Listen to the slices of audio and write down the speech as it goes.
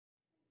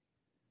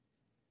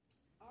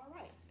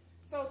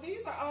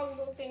these are all the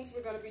little things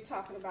we're going to be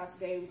talking about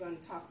today. We're going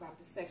to talk about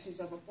the sections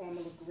of a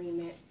formal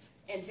agreement,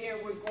 and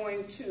then we're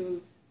going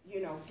to,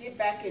 get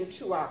back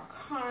into our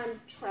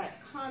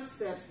contract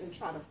concepts and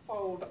try to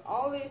fold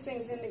all these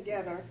things in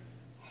together.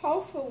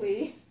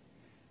 Hopefully,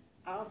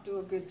 I'll do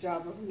a good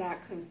job of not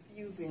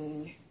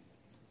confusing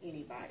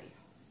anybody.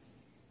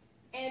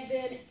 And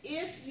then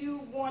if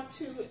you want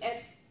to,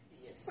 at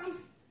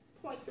some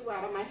point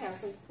throughout, I might have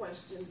some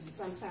questions.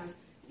 Sometimes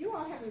you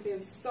all haven't been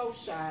so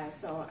shy,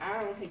 so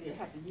I don't think you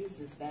have to use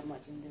this that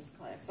much in this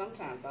class.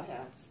 Sometimes I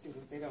have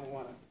students, they don't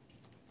want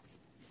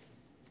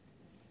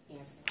to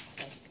answer the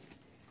question.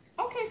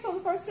 Okay, so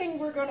the first thing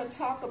we're going to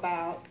talk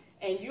about,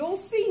 and you'll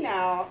see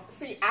now,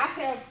 I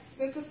have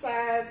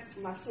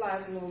synthesized my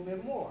slides a little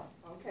bit more,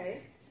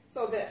 okay,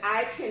 so that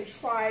I can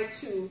try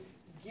to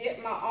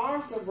get my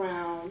arms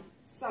around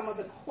some of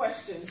the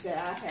questions that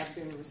I have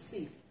been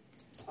receiving.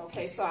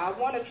 Okay, so I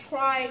want to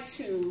try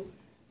to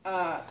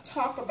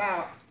talk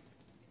about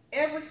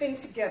everything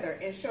together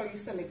and show you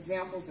some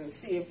examples and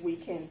see if we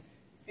can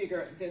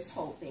figure this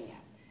whole thing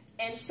out.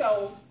 And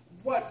so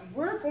what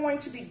we're going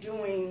to be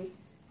doing,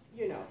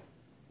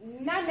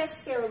 not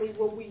necessarily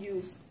will we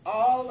use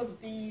all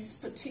of these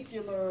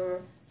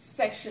particular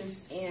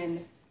sections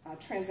in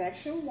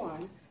transaction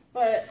 1,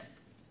 but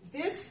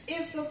this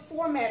is the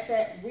format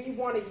that we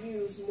want to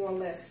use more or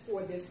less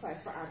for this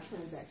class for our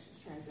transactions,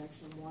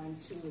 transaction 1,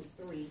 2, and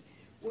 3.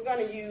 We're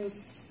going to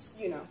use,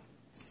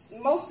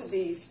 most of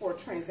these for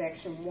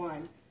transaction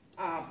 1,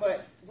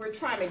 but we're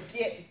trying to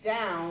get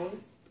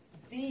down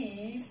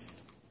these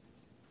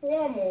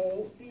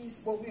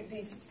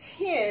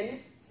 10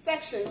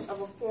 sections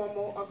of a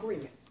formal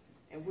agreement,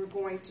 and we're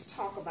going to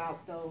talk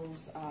about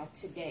those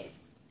today.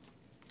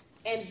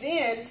 And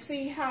then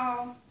see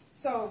how,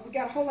 so we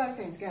got a whole lot of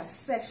things. We got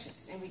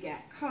sections, and we got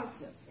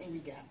concepts, and we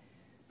got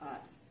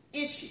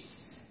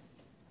issues.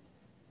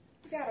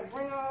 We got to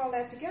bring all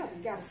that together.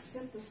 You got to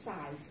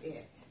synthesize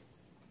it.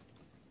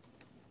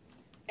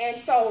 And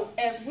so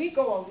as we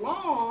go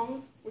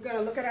along, we're going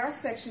to look at our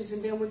sections,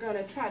 and then we're going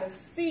to try to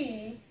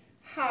see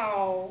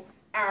how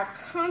our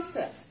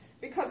concepts,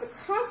 because the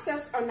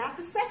concepts are not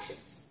the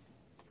sections.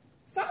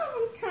 Some of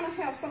them kind of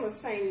have some of the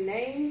same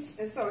names,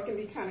 and so it can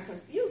be kind of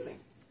confusing.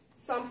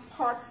 Some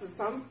parts of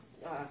some,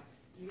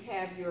 you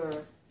have your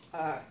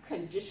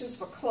conditions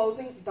for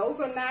closing. Those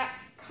are not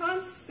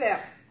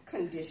concept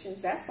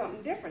conditions. That's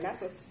something different.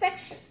 That's a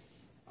section,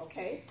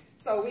 okay?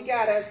 So we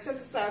got to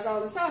synthesize all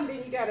this out, and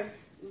then you got to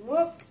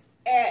look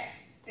at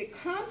the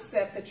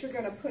concept that you're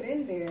going to put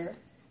in there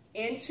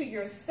into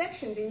your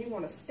section. Then you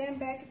want to stand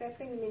back at that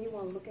thing, and then you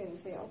want to look at it and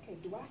say, okay,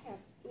 do I have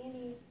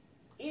any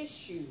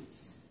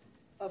issues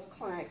of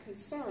client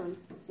concern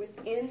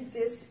within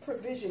this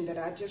provision that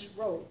I just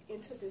wrote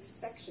into this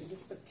section,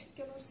 this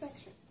particular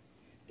section?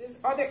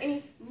 Are there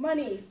any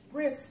money,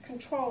 risk,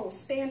 control,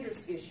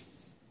 standards issues?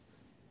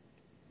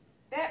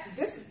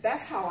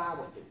 That's how I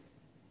would do it.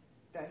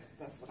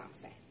 That's what I'm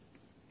saying.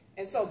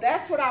 And so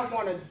that's what I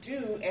want to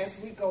do as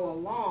we go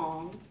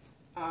along.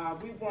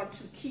 We want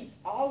to keep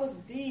all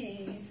of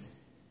these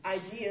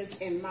ideas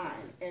in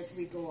mind as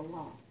we go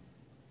along.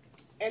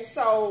 And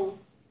so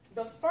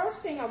the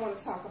first thing I want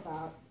to talk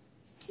about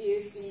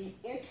is the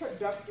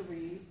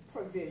introductory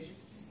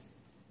provisions.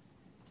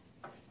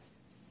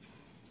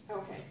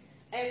 Okay.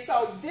 And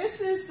so this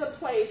is the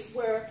place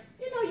where,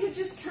 you're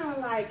just kind of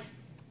like,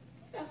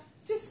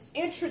 just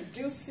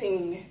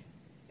introducing.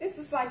 This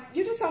is like,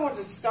 you just don't want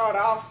to start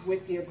off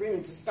with the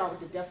agreement, to start with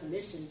the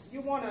definitions.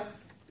 You want to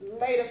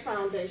lay the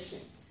foundation.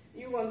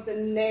 You want the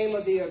name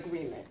of the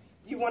agreement.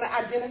 You want to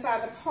identify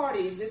the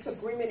parties. This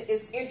agreement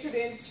is entered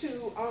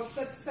into on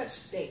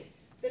such date.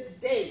 The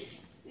date.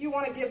 You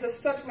want to give the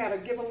subject matter,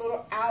 give a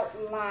little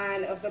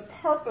outline of the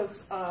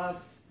purpose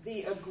of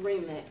the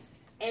agreement.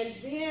 And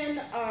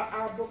then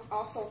our book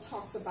also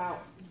talks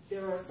about,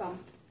 there are some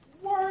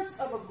words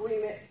of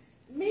agreement.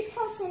 Me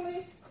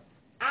personally,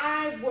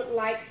 I would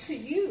like to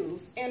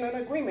use in an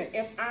agreement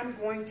if I'm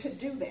going to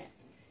do that.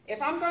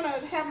 If I'm going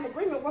to have an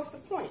agreement, what's the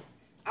point?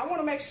 I want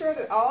to make sure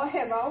that it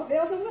has all the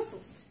bells and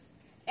whistles.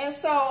 And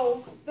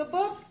so the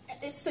book,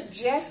 it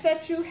suggests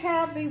that you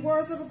have the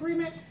words of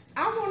agreement.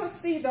 I want to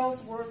see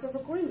those words of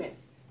agreement.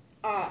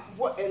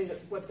 What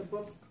the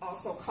book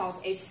also calls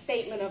a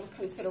statement of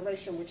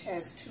consideration, which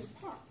has 2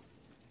 parts.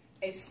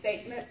 A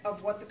statement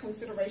of what the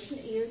consideration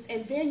is,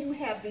 and then you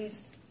have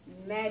these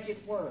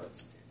magic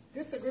words.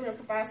 This agreement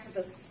provides for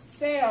the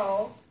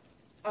sale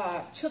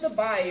to the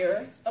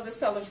buyer of the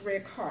seller's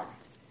red car.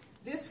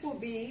 This will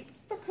be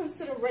the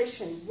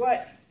consideration,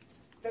 what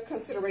the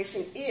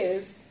consideration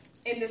is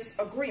in this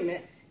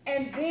agreement.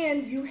 And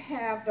then you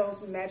have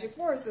those magic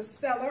words. The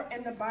seller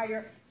and the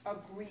buyer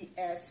agree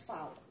as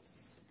follows.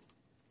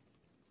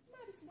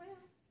 Might as well.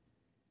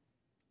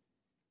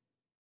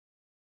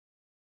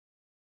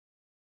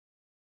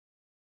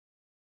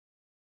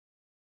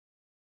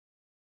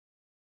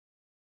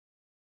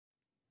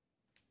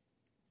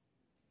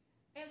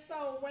 And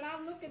so when I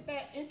look at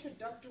that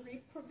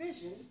introductory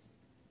provision,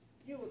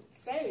 you would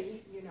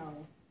say,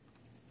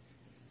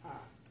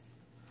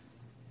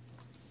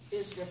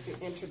 is just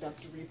the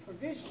introductory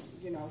provision,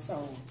 you know,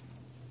 so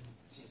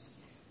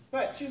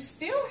but you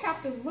still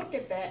have to look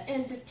at that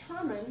and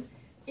determine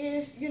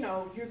if, you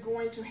know, you're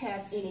going to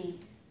have any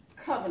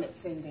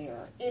covenants in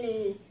there,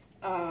 any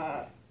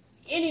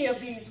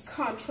of these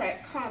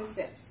contract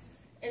concepts.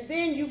 And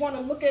then you want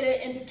to look at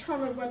it and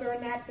determine whether or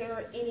not there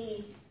are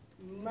any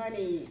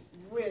money,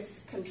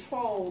 risk,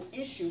 control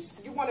issues.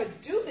 You want to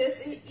do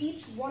this in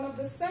each one of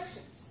the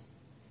sections.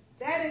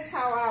 That is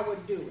how I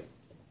would do it.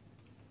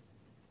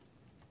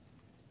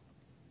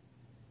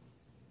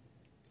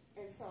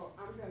 And so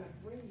I'm going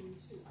to bring you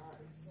to our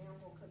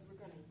example because we're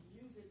going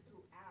to use it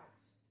throughout.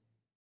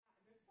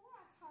 Before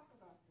I talk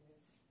about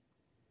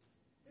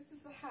this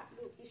is a hot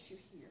little issue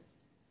here.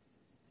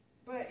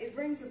 But it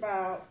brings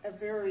about a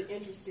very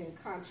interesting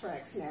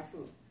contract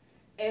snafu.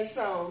 And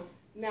so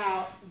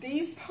now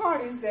these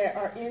parties that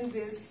are in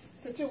this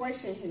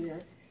situation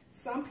here,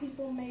 some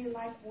people may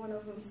like one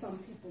of them, some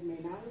people may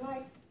not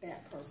like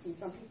that person,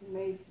 some people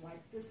may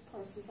like this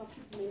person, some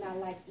people may not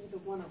like either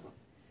one of them.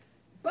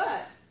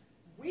 But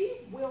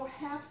we will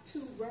have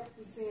to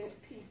represent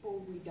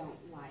people we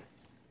don't like.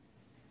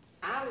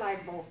 I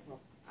like both of them.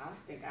 I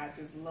think I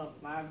just love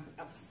them. I'm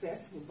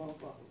obsessed with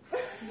both of them.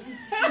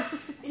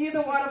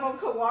 Either one of them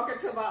could walk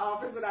into my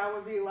office and I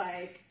would be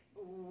like,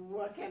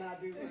 what can I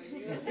do for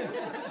you? Adult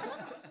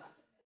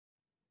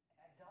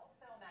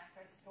film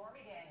actress Stormy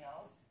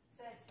Daniels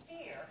says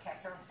fear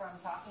kept her from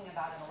talking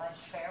about an alleged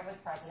affair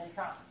with President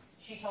Trump.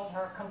 She told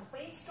her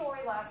complete story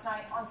last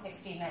night on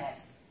 60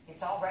 Minutes.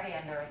 It's already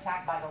under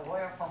attack by the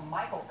lawyer for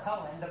Michael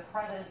Cohen, the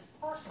president's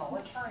personal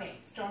attorney.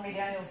 Stormy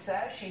Daniels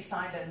says she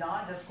signed a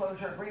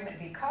non-disclosure agreement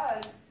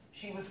because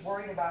she was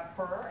worried about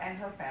her and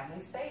her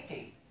family's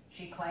safety.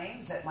 She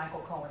claims that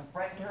Michael Cohen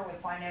threatened her with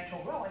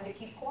financial ruin to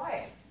keep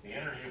quiet. The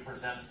interview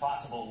presents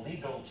possible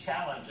legal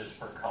challenges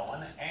for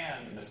Cohen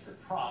and Mr.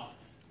 Trump.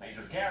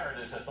 Major Garrett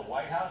is at the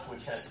White House,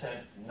 which has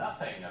said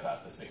nothing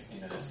about the 60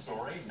 Minutes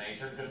story.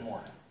 Major, good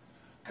morning.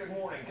 Good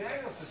morning.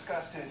 Daniels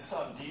discussed in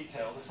some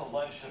detail this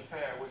alleged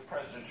affair with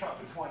President Trump.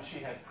 It's one she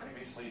had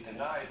previously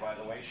denied, by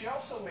the way. She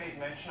also made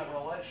mention of an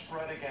alleged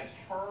threat against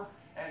her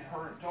and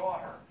her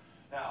daughter.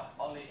 Now,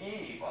 on the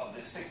eve of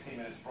this 60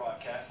 Minutes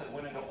broadcast that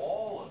went into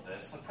all of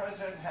this, the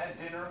president had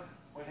dinner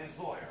with his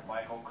lawyer,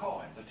 Michael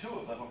Cohen. The two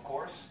of them, of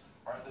course,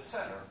 are at the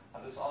center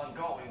of this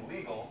ongoing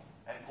legal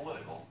and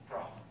political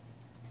drama.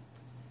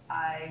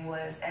 I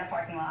was in a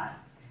parking lot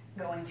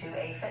going to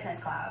a fitness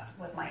class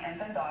with my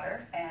infant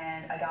daughter,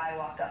 and a guy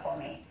walked up on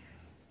me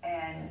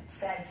and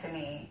said to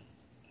me,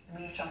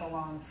 "Leave Trump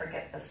alone,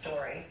 forget the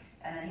story."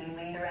 And then he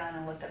leaned around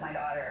and looked at my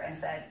daughter and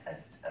said,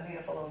 a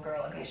beautiful little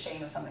girl would be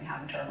ashamed if something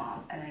happened to her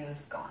mom. And then he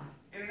was gone.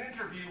 In an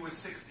interview with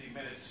 60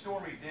 Minutes,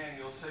 Stormy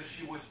Daniels says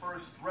she was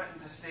first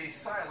threatened to stay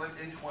silent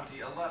in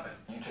 2011.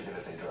 You took it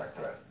as a direct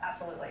threat?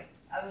 Absolutely.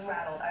 I was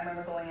rattled. I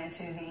remember going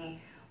into the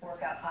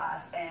workout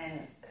class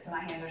and my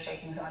hands were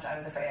shaking so much I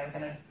was afraid I was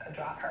going to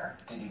drop her.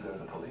 Did you go to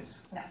the police?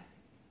 No.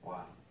 Why?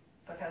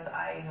 Because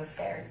I was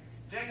scared.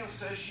 Daniels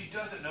says she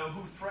doesn't know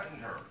who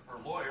threatened her. Her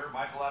lawyer,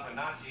 Michael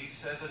Avenatti,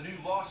 says a new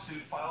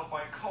lawsuit filed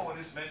by Cohen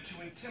is meant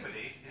to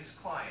intimidate his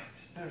client.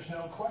 There's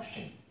no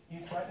question.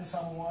 You threaten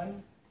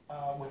someone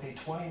with a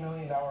 $20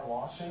 million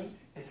lawsuit,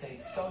 it's a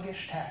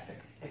thuggish tactic.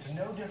 It's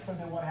no different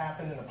than what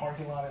happened in a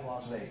parking lot in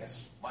Las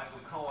Vegas.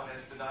 Michael Cohen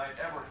has denied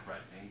ever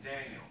threatening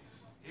Daniels.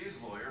 His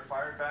lawyer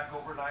fired back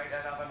overnight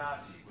at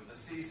Avenatti with a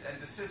cease and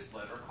desist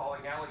letter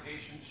calling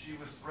allegations she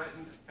was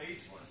threatened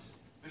baseless.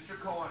 Mr.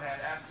 Cohen had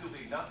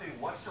absolutely nothing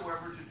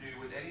whatsoever to do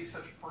with any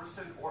such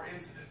person or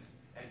incident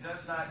and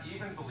does not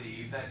even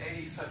believe that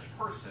any such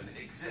person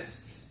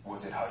exists.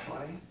 Was it hush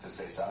money to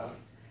stay silent?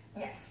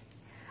 Yes.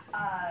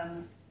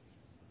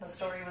 The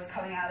story was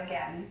coming out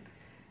again.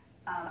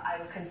 I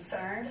was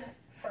concerned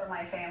for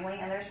my family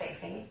and their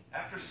safety.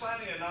 After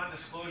signing a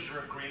non-disclosure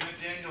agreement,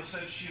 Daniels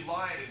said she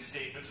lied in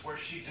statements where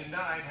she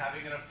denied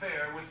having an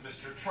affair with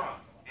Mr. Trump.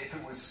 If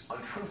it was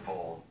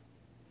untruthful,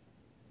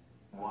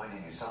 why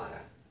did you sign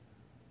it?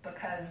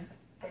 Because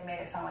they made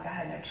it sound like I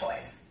had no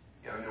choice.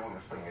 You know, no one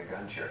was putting a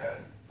gun to your head.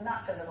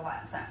 Not physical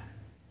violence, no.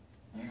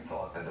 You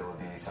thought that there would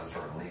be some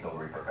sort of legal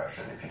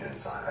repercussion if you didn't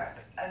sign it. Correct.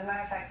 As a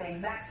matter of fact, the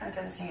exact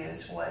sentence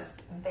used was,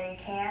 they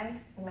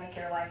can make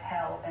your life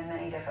hell in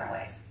many different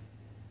ways.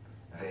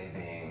 They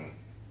being?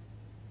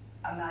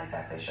 I'm not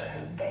exactly sure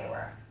who they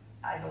were.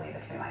 I believe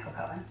it to be Michael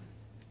Cohen.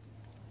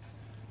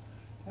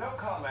 No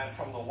comment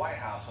from the White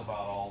House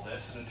about all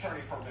this. An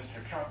attorney for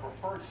Mr. Trump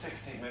referred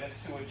 60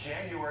 Minutes to a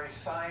January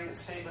signed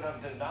statement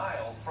of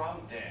denial from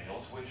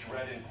Daniels, which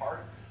read in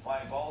part, "My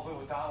involvement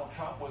with Donald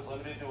Trump was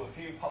limited to a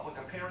few public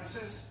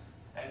appearances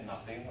and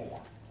nothing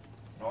more."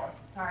 Nora?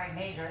 All right,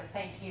 Major,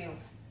 thank you.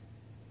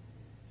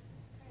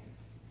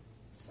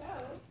 So,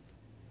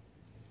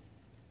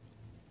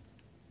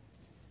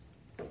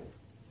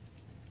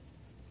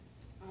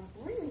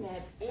 I'm bringing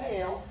that in.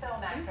 Adult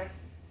film actress.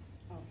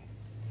 Okay.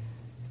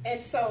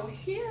 And so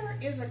here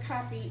is a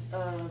copy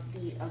of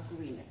the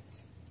agreement.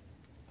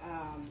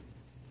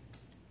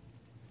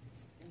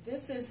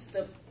 This is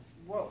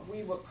what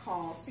we would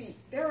call, see,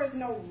 there is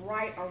no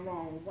right or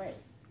wrong way,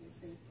 you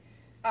see.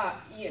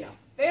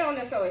 they don't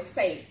necessarily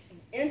say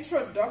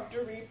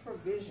introductory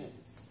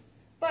provisions,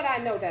 but I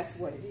know that's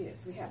what it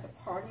is. We have the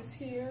parties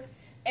here,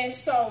 and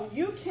so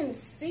you can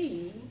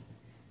see,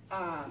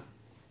 I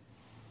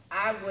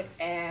would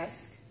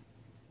ask,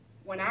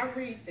 when I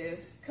read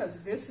this,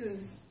 because this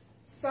is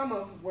some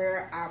of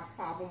where our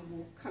problem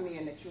will come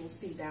in that you'll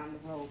see down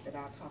the road that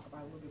I'll talk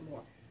about a little bit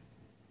more.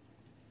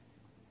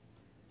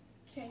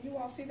 Can you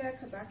all see that?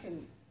 Because I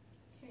can't.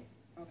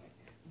 Okay.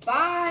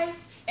 By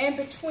and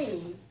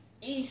between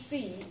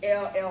EC,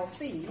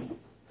 LLC,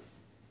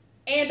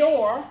 and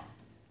or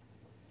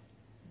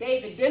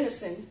David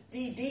Dennison,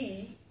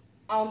 DD,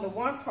 on the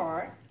one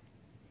part,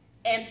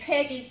 and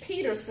Peggy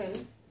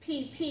Peterson,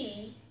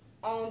 PP,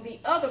 on the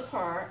other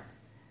part.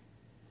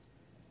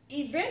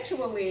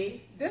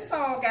 Eventually, this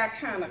all got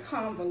kind of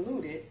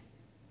convoluted,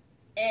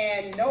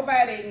 and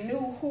nobody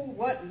knew who,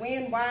 what,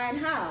 when, why, and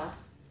how.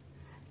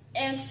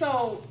 And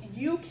so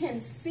you can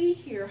see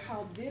here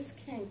how this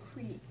can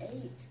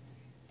create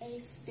a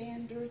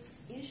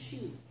standards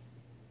issue.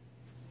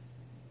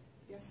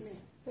 Yes, ma'am.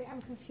 Wait,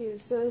 I'm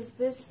confused. So is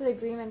this the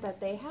agreement that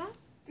they have?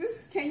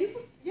 This, can you,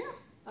 yeah.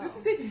 Oh. This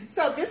is it.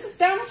 So this is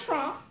Donald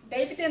Trump,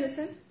 David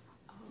Dennison.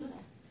 Oh.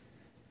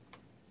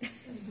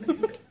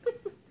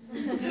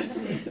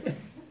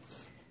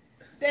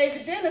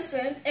 David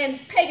Dennison, and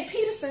Peggy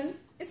Peterson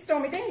is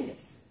Stormy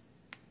Daniels.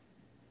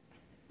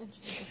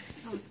 Interesting.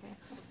 Okay.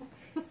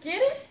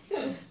 Get it?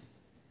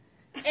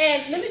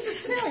 And let me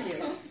just tell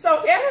you,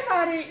 so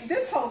everybody,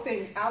 this whole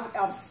thing, I'm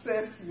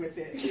obsessed with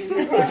it.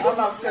 I'm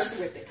obsessed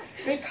with it.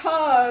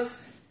 Because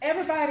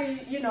everybody,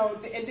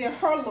 and then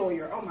her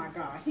lawyer, oh my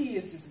God, he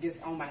just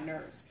gets on my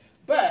nerves.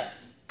 But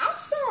I'm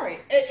sorry,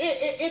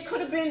 it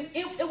could have been,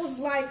 it was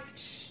like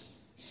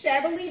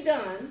shabbily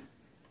done,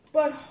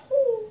 but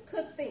who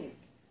could think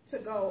to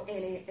go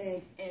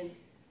and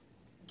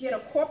get a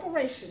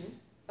corporation,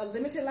 a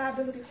limited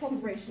liability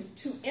corporation,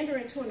 to enter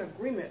into an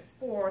agreement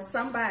for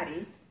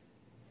somebody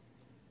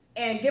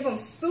and give them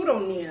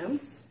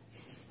pseudonyms,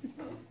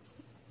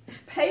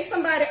 pay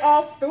somebody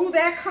off through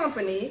that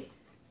company?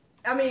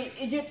 I mean,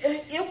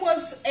 it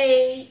was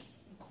a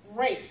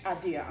great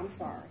idea. I'm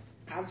sorry.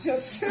 I'm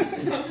just,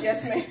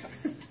 yes,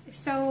 ma'am.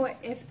 So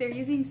if they're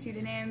using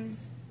pseudonyms,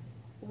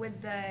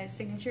 would the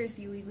signatures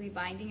be legally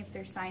binding if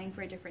they're signing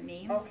for a different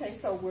name? Okay,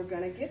 so we're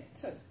gonna get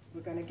to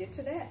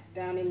that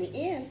down in the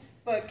end.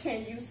 But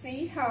can you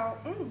see how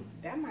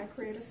that might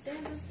create a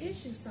standards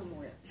issue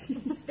somewhere?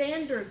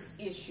 Standards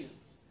issue.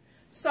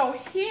 So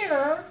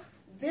here,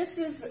 this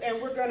is,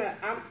 and we're gonna.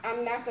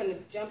 I'm not gonna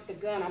jump the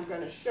gun. I'm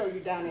gonna show you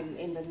down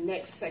in the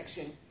next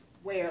section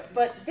where.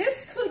 But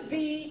this could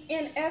be,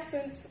 in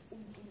essence,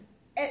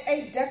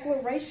 a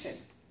declaration.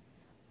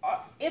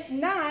 If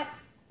not,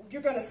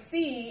 you're going to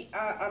see,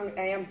 I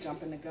am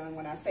jumping the gun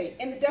when I say,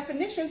 in the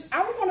definitions,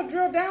 I would want to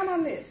drill down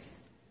on this.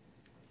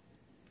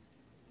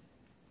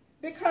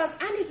 Because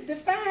I need to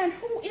define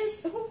who.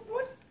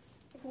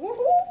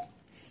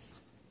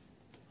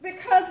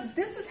 Because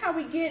this is how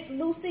we get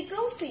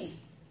loosey-goosey.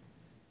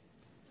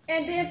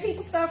 And then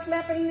people start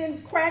flapping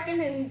and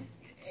cracking, and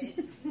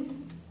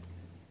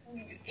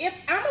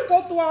if I'm going to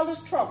go through all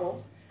this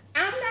trouble,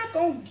 I'm not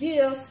going to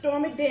give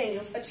Stormy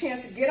Daniels a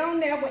chance to get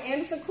on there with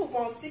Anderson Cooper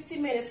on 60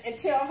 Minutes and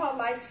tell her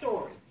life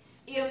story.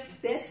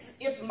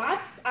 If my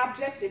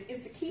objective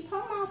is to keep her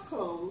mouth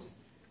closed,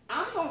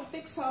 I'm going to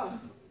fix her.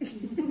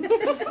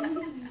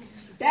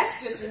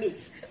 That's just me.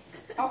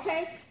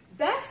 Okay?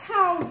 That's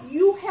how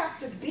you have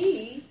to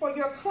be for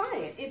your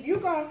client. If you're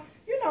going,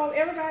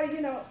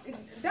 everybody,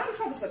 Donald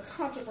Trump is a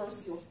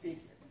controversial figure.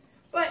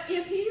 But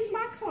if he's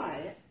my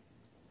client,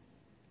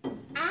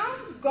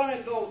 I'm going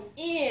to go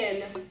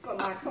in for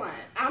my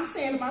client. I'm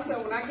saying to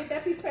myself, when I get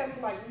that piece of paper,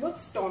 I'm like, look,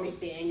 Stormy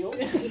Daniels.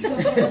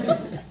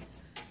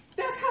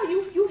 That's how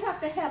you have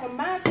to have a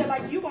mindset,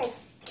 like you're going to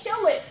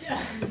kill it.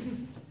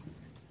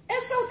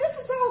 And so this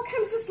is all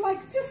kind of just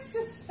like, just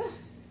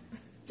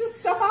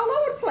stuff all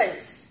over the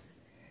place.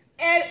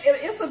 And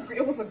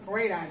it was a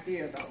great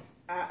idea, though.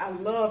 I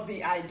love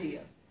the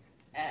idea.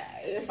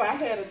 If I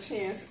had a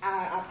chance,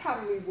 I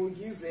probably will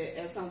use it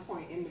at some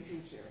point in the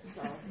future.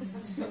 So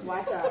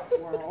watch out,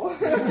 world.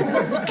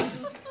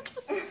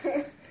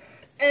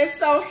 And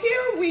so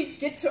here we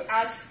get to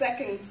our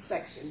second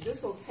section.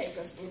 This will take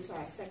us into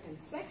our second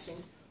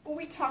section where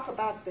we talk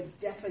about the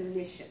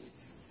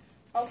definitions.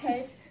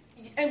 Okay?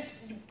 And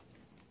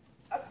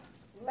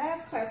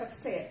last class I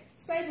said,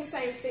 say the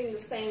same thing the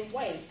same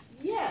way.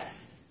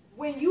 Yes,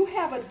 when you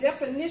have a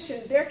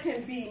definition, there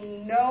can be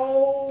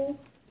no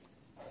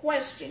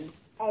question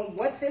on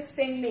what this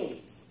thing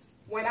means.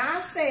 When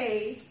I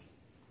say,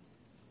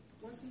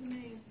 what's his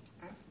name?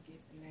 I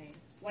forget the name.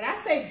 When I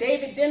say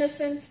David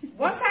Dennison,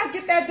 once I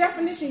get that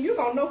definition, you're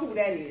going to know who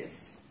that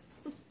is.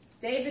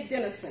 David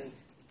Dennison,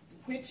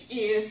 which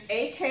is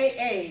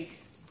AKA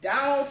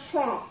Donald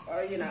Trump.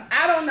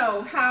 I don't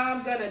know how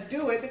I'm going to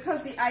do it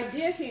because the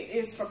idea here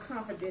is for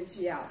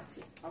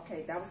confidentiality.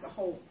 Okay, that was the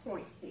whole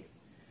point here.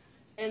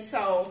 And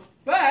so,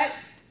 but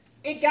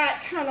it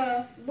got kind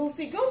of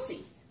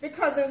loosey-goosey.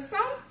 Because in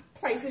some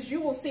places you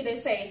will see they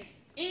say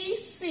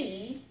EC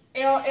EC,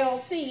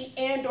 LLC,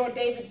 and or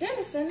David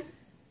Dennison,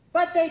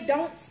 but they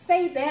don't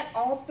say that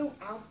all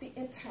throughout the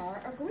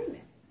entire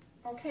agreement,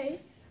 okay?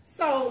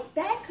 So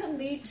that could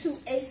lead to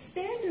a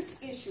standards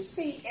issue.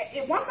 See,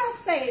 once I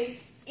say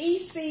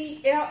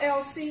EC,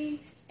 LLC,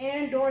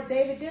 and or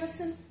David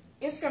Dennison,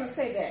 it's going to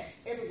say that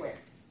everywhere.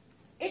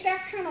 It got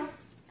kind of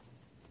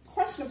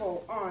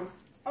questionable on,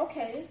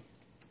 okay,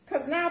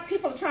 because now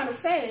people are trying to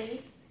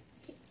say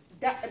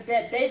that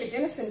David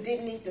Dennison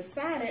didn't need to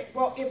sign it.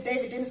 Well, if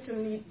David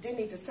Dennison didn't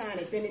need to sign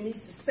it, then it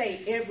needs to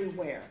say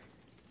everywhere.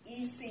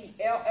 EC,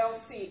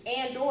 LLC,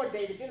 and or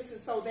David Dennison,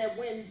 so that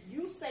when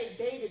you say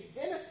David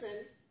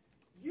Dennison,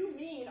 you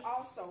mean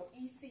also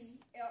EC,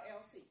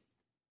 LLC.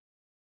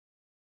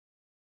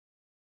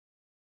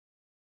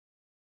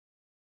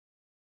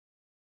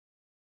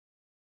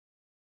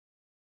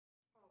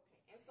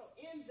 Okay, and so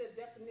in the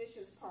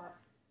definitions part,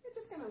 you're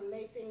just going to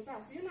lay things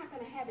out. So you're not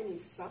going to have any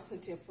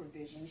substantive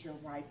provisions, your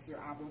rights, your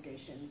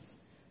obligations.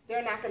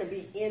 They're not going to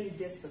be in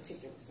this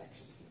particular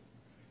section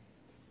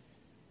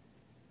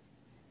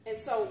here. And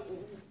so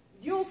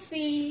you'll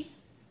see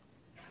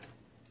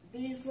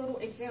these little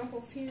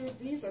examples here.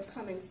 These are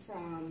coming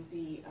from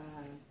the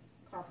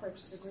car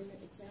purchase agreement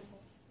example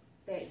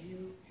that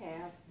you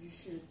have. You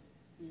should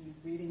be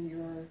reading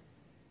your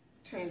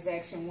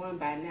transaction 1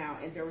 by now.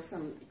 And there are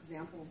some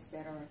examples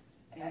that are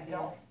in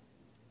there.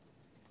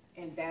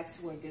 And that's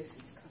where this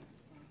is coming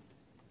from.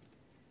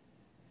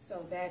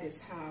 So that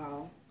is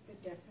how the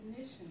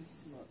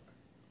definitions look.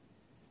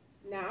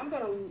 Now I'm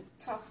going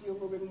to talk to you a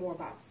little bit more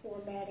about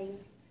formatting,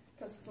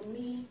 because for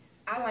me,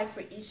 I like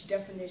for each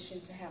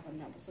definition to have a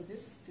number. So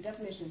this, the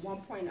definition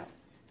 1.0,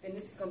 then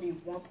this is going to be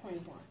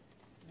 1.1,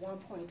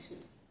 1.2,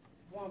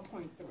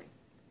 1.3.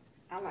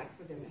 I like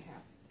for them to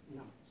have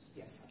numbers.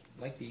 Yes, sir.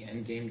 Like the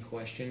end game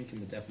question,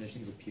 can the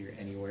definitions appear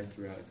anywhere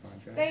throughout a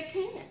contract? They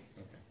can. Okay.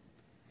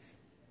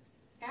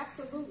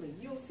 Absolutely.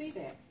 You'll see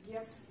that.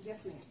 Yes,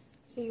 yes, ma'am.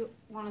 So you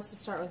want us to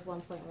start with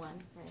 1.1,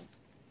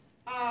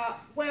 right?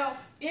 Well,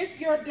 if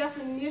your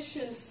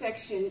definition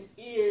section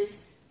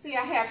is, see,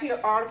 I have here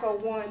Article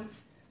 1,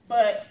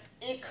 but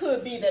it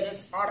could be that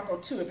it's Article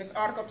 2. If it's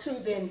Article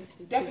 2, then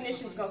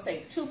definition is going to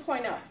say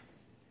 2.0.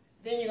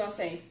 Then you're going to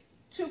say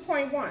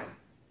 2.1,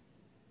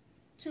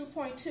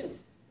 2.2,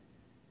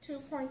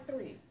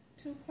 2.3,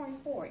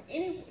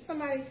 2.4.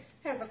 Somebody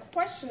has a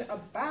question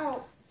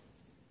about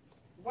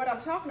what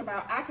I'm talking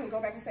about, I can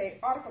go back and say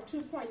Article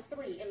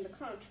 2.3 in the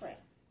contract.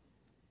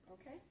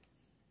 Okay?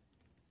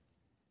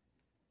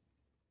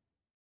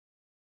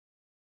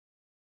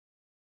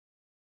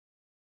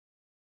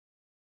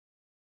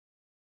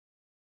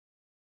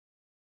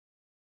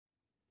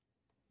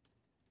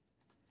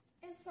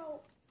 And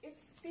so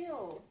it's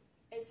still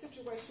a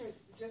situation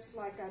just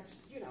like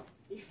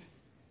even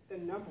the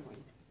numbering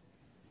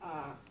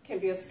can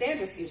be a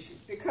standards issue,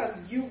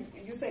 because you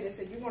say this,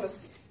 and you want to,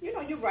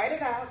 you write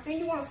it out, then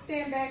you want to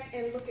stand back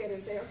and look at it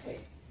and say, okay,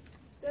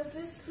 does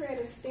this create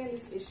a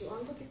standards issue?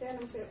 I'll look at that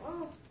and say,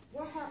 oh,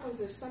 what happens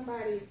if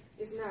somebody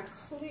is not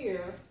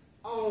clear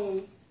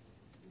on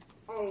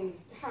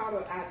how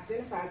to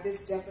identify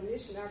this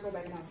definition? I'll go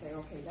back and I'll say,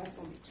 okay, that's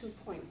going to be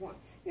 2.1.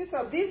 And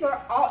so these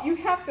are all, you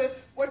have to,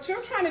 what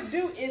you're trying to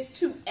do is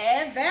to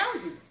add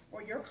value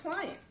for your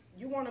client.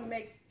 You want to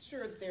make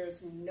sure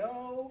there's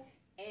no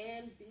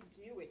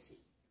ambiguity.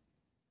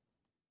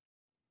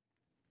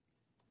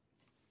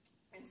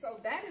 And so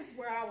that is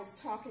where I was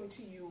talking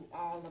to you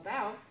all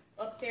about.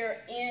 Up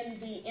there in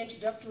the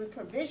introductory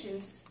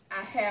provisions,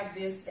 I have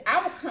this.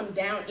 I will come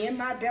down in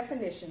my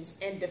definitions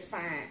and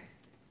define.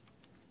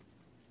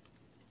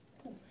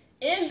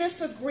 In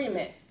this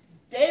agreement,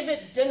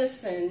 David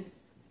Dennison,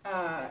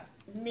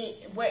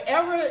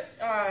 wherever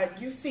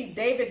you see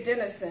David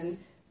Dennison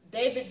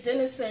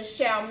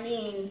shall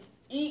mean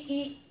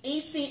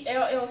EC,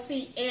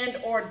 LLC, and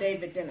or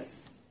David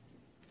Dennison.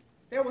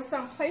 There were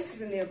some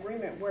places in the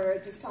agreement where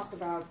it just talked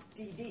about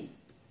DD.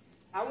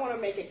 I want to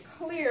make it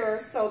clear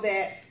so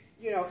that,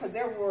 because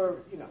there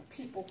were,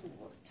 people who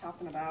were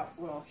talking about,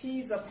 well,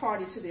 he's a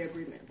party to the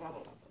agreement, blah,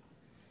 blah, blah,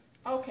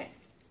 blah. Okay.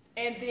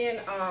 And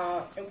then,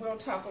 and we'll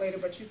talk later,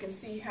 but you can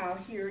see how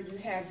here you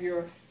have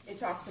it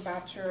talks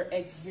about your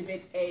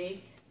Exhibit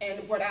A.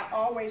 And what I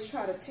always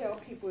try to tell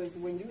people is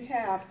when you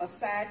have a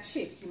side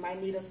chick, you might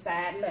need a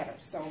side letter.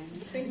 So you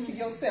think to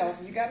yourself,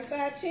 you got a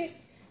side chick,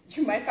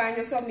 you might find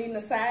yourself needing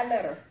a side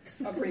letter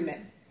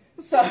agreement.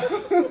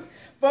 So,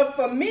 but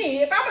for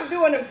me, if I'm going to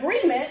do an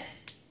agreement,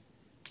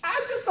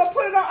 I'm just going to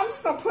put it on, I'm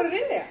just going to put it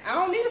in there. I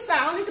don't need a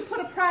side, I don't need to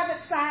put a private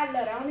side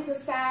letter. I don't need a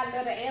side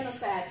letter and a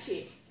side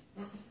chick.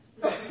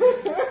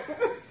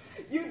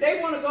 They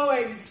want to go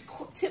and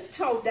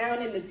tiptoe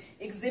down in the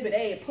Exhibit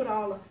A and put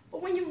all of,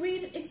 but when you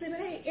read Exhibit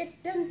A,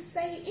 it doesn't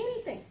say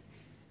anything.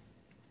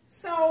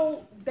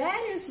 So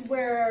that is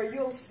where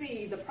you'll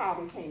see the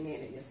problem came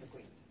in this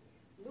agreement.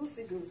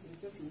 Loosey-goosey,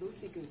 just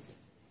loosey-goosey.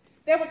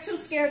 They were too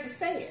scared to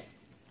say it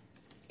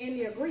in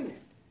the agreement,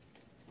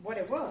 what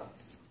it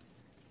was.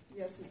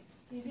 Yes, ma'am.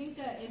 Do you think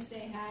that if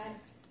they had,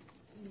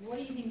 what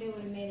do you think they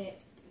would have made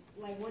it,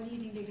 like what do you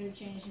think they could have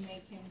changed to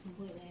make him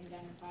completely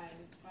indemnified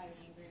by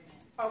the agreement?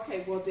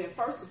 Okay, well then,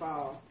 first of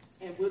all,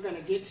 and we're going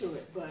to get to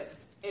it, but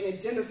an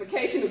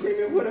indemnification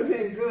agreement would have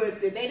been good.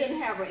 They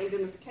didn't have an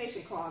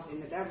indemnification clause in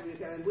it. That would be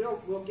good, and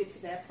we'll get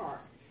to that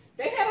part.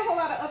 They had a whole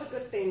lot of other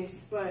good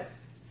things, but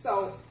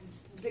so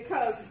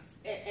because,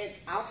 and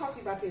I'll talk to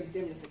you about the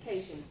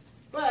indemnification,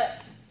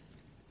 but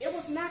it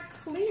was not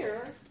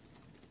clear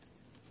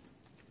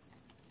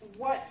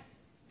what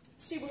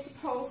she was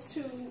supposed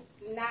to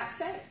not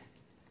say.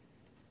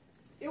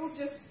 It was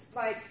just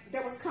like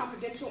there was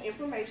confidential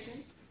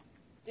information.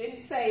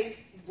 Didn't say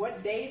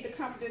what day the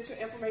confidential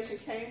information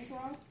came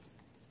from.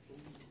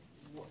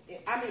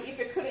 I mean, if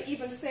it could have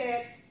even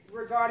said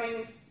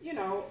regarding, you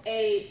know,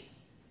 a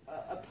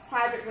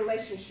private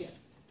relationship.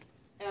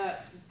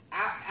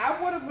 I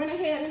would have went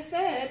ahead and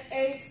said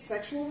a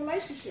sexual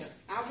relationship.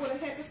 I would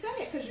have had to say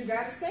it because you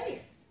got to say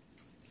it.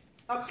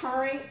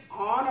 Occurring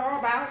on or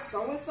about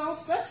so-and-so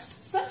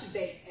such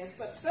date and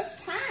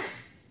such time.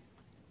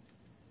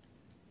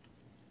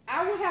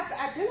 I would have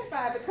to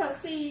identify because,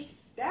 see,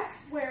 that's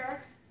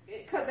where,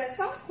 because at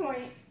some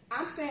point,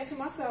 I'm saying to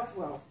myself,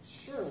 well,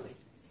 surely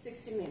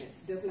 60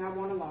 Minutes does not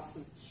want a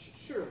lawsuit.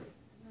 Surely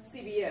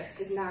CBS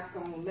is not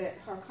going to let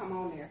her come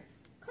on there.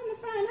 Come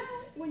to find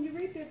out, when you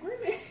read the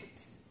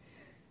agreement,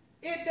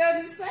 it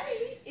doesn't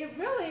say, it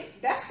really,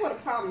 that's what the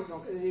problem is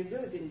going, because it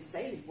really didn't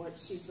say what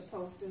she's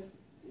supposed to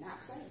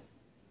not say.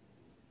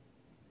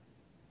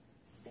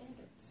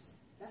 Standards.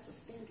 That's a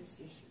standards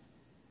issue.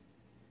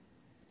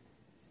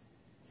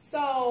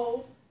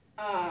 So,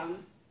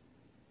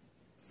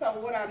 so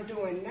what I'm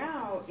doing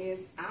now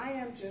is I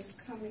am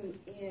just coming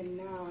in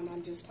now and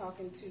I'm just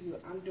talking to you.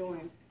 I'm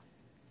doing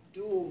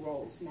dual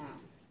roles now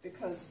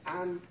because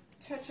I'm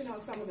touching on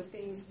some of the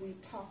things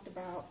we've talked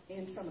about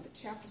in some of the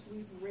chapters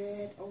we've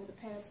read over the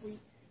past week,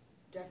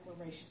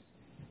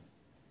 declarations.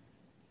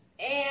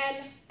 And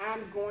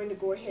I'm going to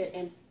go ahead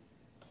and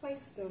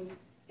place them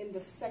in the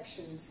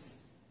sections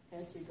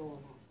as we go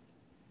along.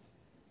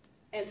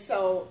 And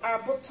so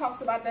our book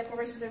talks about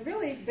declarations, and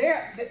really,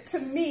 to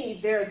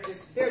me, they're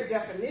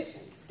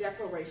definitions,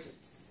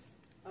 declarations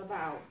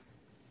about,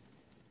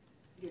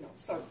 you know,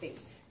 certain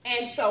things.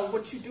 And so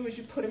what you do is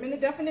you put them in the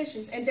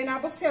definitions, and then our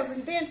book tells,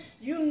 and then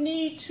you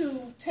need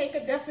to take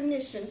a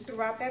definition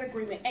throughout that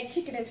agreement and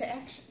kick it into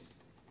action.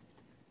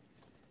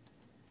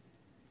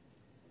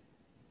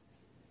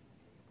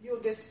 You'll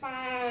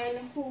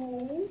define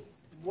who,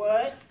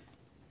 what,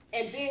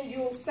 and then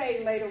you'll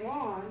say later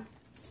on,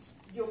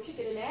 you'll kick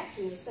it in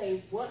action and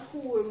say what,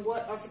 who, and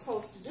what are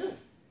supposed to do.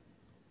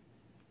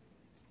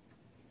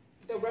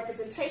 The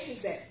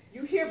representations that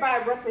you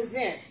hereby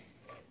represent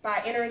by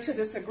entering into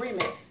this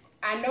agreement.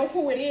 I know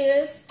who it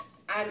is,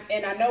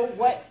 and I know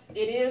what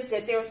it is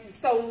that they're,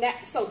 so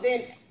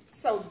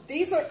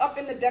these are up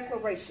in the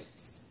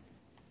declarations.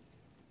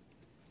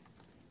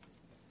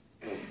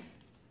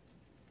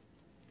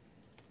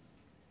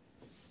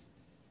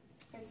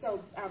 And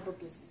so our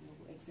book is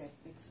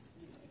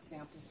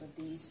examples of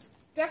these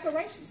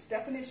declarations,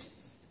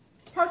 definitions.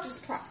 Purchase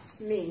price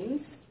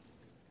means,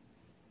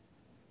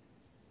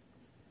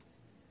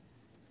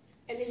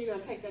 and then you're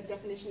going to take that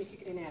definition and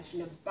kick it in action.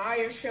 The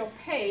buyer shall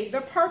pay the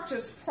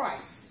purchase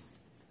price.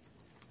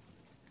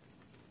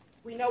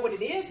 We know what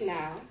it is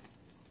now.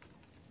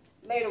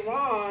 Later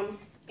on,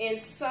 in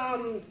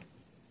some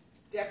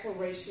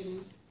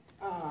declaration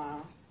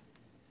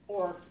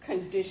or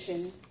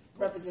condition,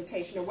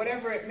 representation, or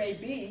whatever it may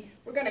be,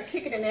 we're going to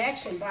kick it in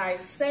action by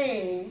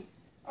saying,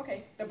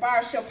 okay, the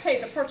buyer shall pay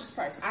the purchase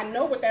price. I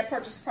know what that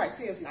purchase price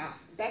is now.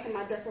 Back in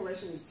my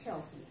declaration, it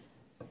tells me.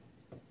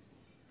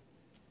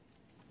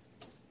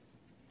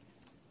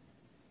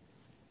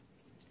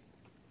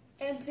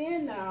 And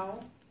then now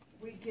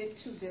we get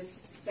to this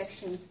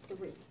section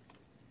 3.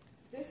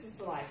 This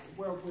is like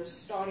where we're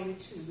starting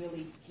to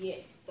really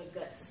get the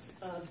guts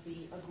of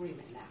the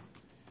agreement now.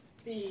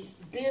 The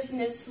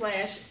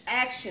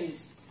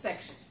business/actions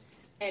section.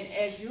 And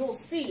as you'll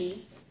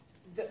see,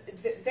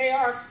 they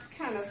are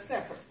kind of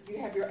separate. You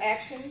have your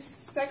actions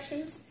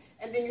sections,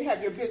 and then you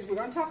have your business. We're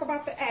going to talk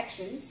about the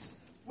actions,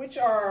 which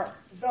are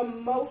the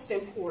most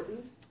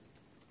important.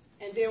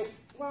 And they're,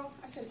 well,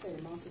 I shouldn't say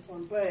the most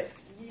important, but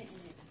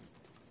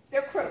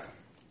they're critical.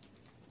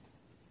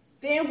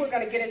 Then we're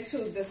going to get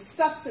into the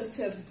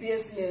substantive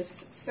business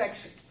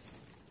sections.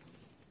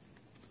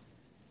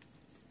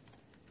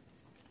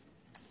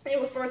 They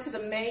refer to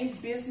the main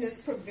business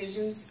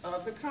provisions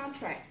of the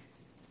contract.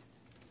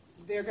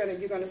 You're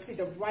going to see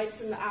the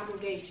rights and the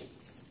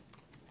obligations.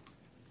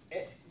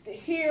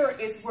 Here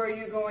is where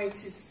you're going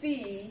to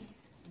see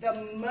the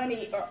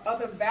money or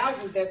other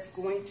value that's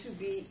going to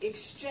be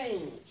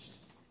exchanged.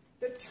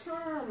 The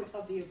term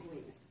of the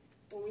agreement.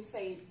 When we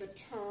say the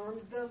term,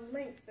 the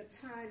length, the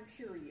time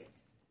period.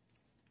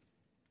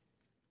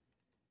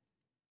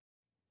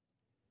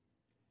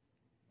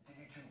 Did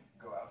you two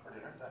go out for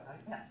dinner that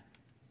night? No.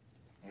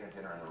 You had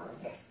dinner in the room?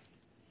 Yes.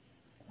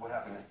 What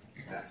happened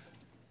next?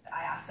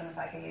 I asked him if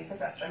I could use his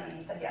restroom, and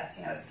he said yes.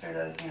 You know, it's through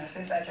the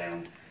through the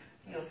bedroom.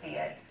 You'll see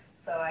it.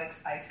 So I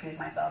excused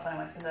myself and I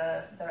went to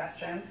the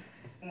restroom.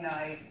 You know,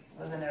 I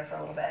was in there for a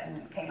little bit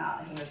and came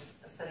out, and he was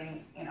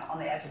sitting, you know, on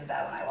the edge of the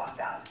bed when I walked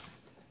out,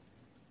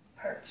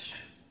 perched.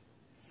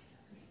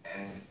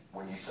 And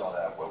when you saw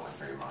that, what went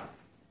through your mind?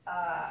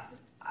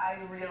 I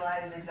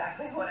realized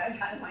exactly what I'd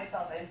gotten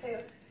myself into.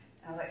 And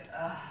I was like,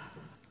 ugh,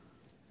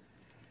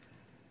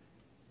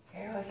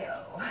 here we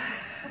go.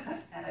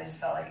 And I just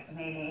felt like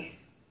maybe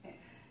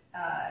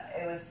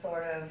it was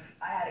sort of,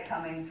 I had it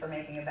coming for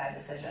making a bad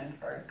decision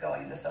for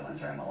going into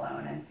someone's room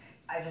alone. And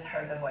I just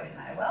heard the voice and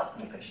I, well,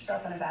 you put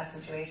yourself in a bad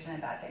situation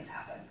and bad things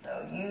happen.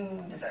 So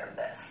you deserve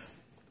this.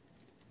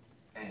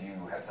 And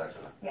you had sex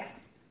with him? Yes.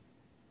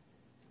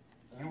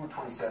 You were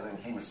 27,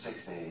 he was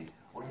 60.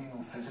 Were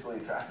you physically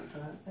attracted to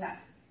him? No.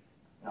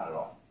 Not at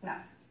all? No.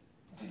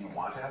 Did you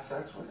want to have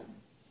sex with him?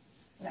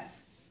 No.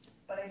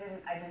 But I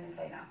didn't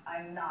say no.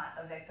 I'm not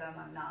a victim.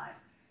 I'm not.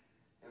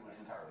 It was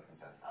entirely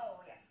consensual.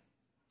 Oh, yes.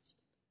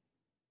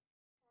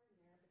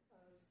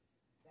 Because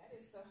that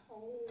is the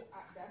whole,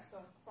 that's the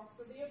crux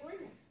of the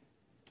agreement.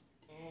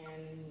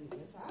 And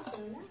that's how I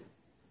feel now.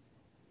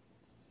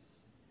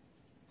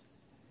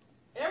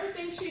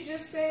 Everything she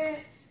just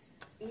said,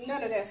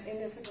 none of that's in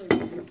this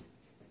agreement.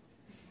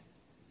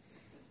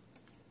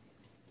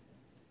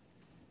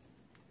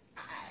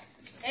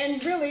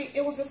 And really,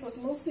 it was just a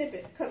little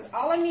snippet, because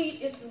all I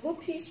need is the little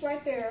piece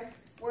right there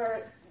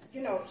where,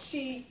 you know,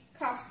 she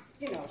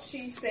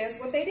says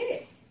what they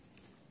did.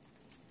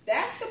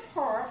 That's the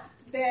part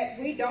that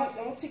we don't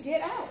want to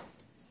get out.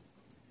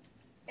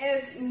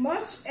 As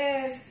much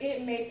as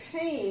it may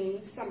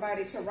pain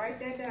somebody to write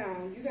that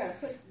down,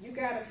 you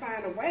gotta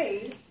find a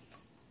way.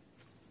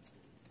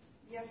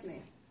 Yes, ma'am.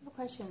 I have a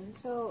question.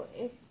 So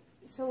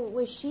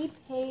was she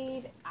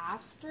paid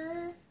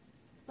after,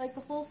 like,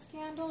 the whole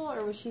scandal,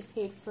 or was she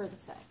paid for the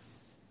sex?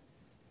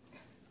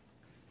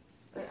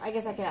 Or I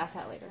guess I could ask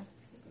that later.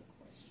 That's a good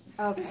question.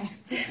 Okay.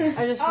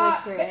 I just really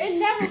curious. It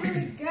never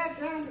really got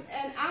done,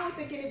 and I don't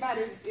think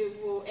anybody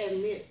will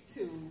admit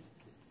to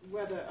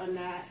whether or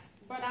not.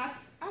 But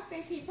I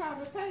think he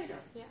probably paid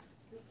her. Yeah.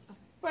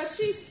 But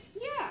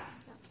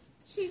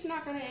she's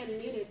not going to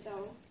admit it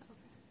though.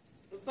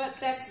 Okay. But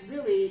that's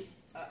really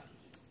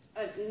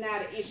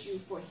not an issue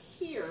for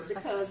here,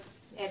 because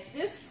at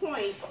this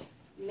point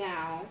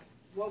now,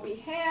 what we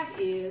have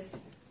is,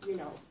 you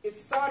know, it's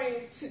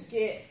starting to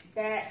get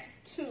back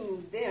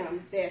to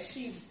them that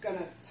she's going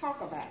to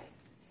talk about it.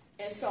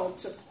 And so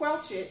to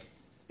quelch it,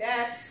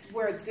 that's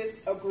where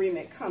this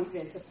agreement comes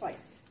into play.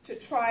 To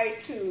try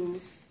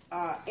to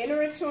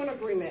enter into an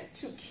agreement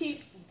to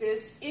keep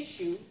this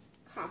issue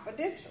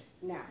confidential.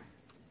 Now,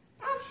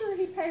 I'm sure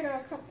he paid her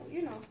a couple,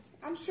 you know,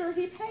 I'm sure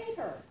he paid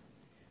her.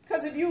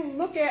 Because if you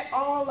look at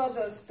all of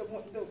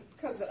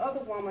because the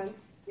other woman,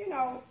 you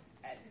know,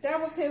 that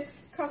was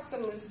his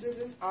custom, is to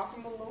just offer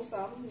him a little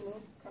something, a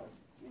little coat,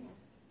 you know.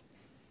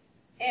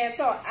 And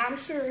so I'm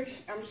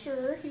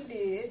sure he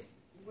did.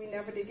 We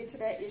never did get to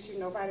that issue.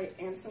 Nobody,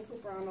 Anderson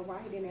Cooper, I don't know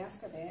why he didn't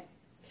ask her that.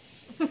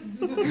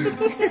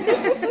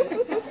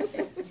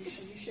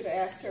 You should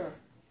have asked her.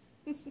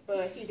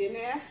 But he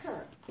didn't ask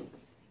her.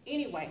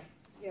 Anyway,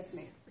 yes,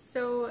 ma'am.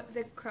 So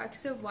the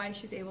crux of why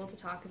she's able to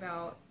talk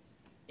about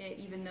it,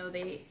 even though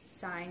they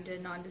signed a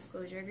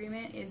non-disclosure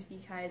agreement, is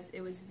because it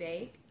was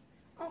vague.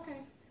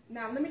 Okay.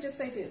 Now, let me just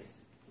say this.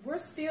 We're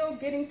still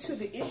getting to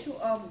the issue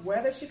of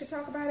whether she could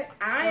talk about it.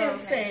 I'm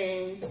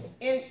saying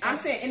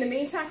in the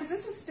meantime, because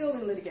this is still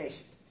in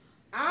litigation,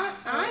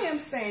 I am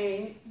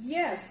saying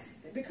yes,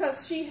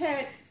 because the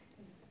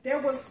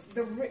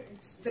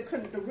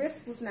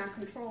risk was not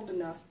controlled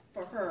enough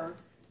for her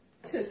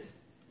to,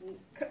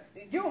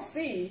 you'll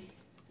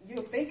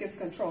think it's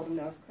controlled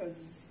enough because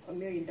it's $1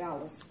 million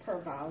per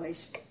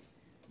violation.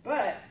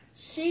 But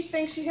she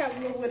thinks she has a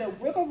little bit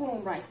of wiggle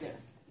room right there,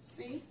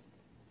 see?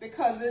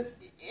 Because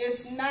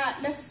it's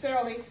not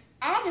necessarily,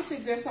 obviously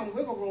there's some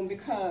wiggle room,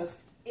 because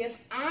if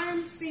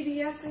I'm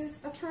CBS's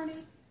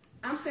attorney,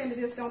 I'm saying to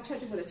this, don't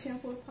touch it with a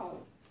 10-foot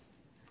pole.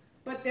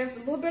 But there's a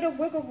little bit of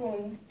wiggle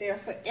room there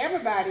for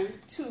everybody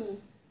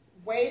to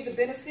weigh the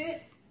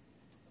benefit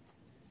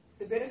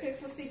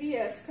for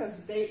CBS,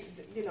 because they,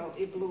 you know,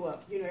 it blew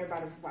up. You know,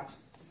 everybody was watching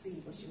to see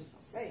what she was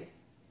going to say.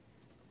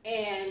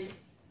 And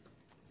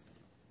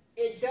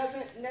it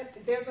doesn't,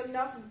 there's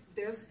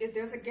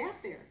a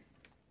gap there.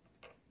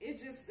 It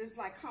just is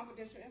like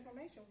confidential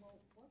information. Well,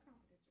 what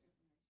confidential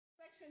information?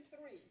 Section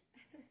 3.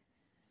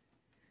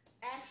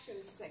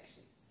 Action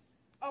sections.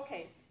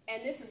 Okay,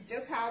 and this is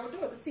just how I would do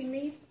it. But see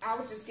me, I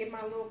would just get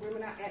my little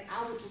agreement out and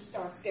I would just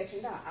start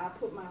sketching out. I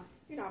put my,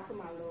 you know, I put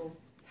my little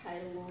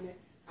title on it.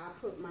 I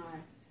put my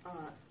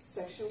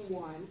section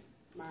 1,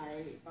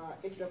 my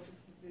introductory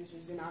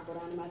provisions, and I'll go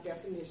down to my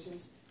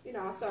definitions. You know,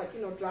 I'll start,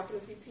 you know, dropping a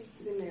few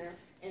pieces in there.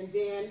 And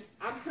then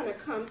I'm going to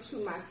come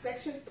to my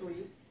section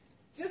 3.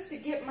 Just to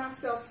get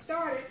myself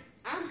started,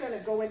 I'm going to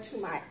go into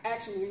my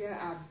action. We're in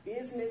our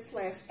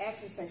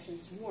business/action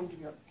sections. You want to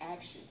do your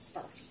actions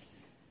first.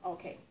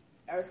 Okay.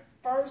 Our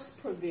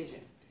first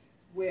provision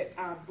with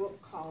our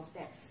book calls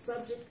that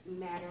subject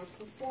matter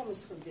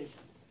performance provision.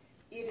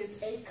 It is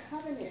a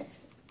covenant.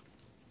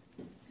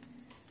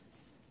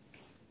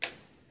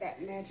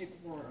 That magic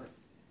word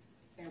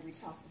that we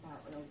talked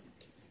about earlier.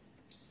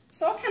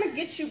 So it kind of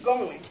gets you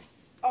going.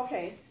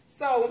 Okay,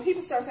 so when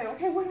people start saying,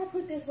 okay, where do I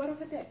put this? Where do I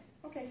put that?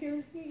 Okay,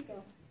 here you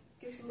go.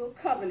 Gives you a little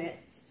covenant.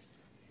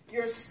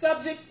 Your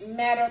subject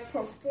matter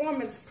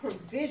performance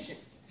provision.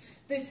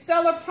 The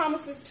seller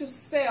promises to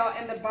sell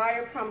and the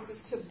buyer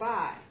promises to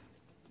buy.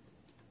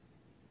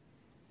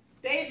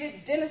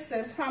 David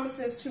Dennison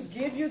promises to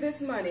give you this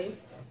money.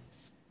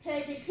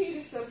 Peggy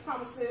Peterson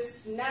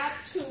promises not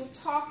to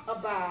talk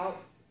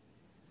about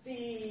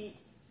the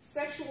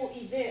sexual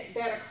event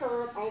that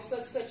occurred on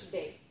such a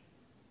date.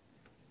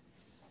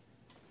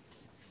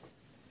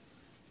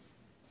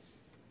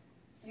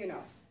 You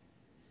know,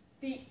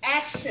 the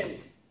action,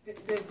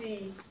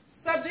 the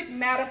subject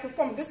matter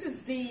performance. This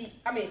is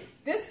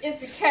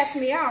the cat's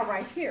meow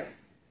right here.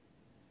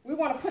 We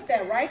want to put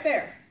that right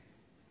there.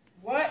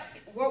 What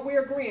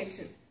we're agreeing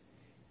to.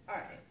 All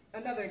right,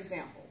 another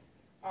example.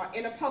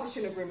 In a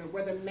publishing agreement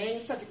where the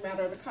main subject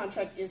matter of the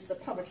contract is the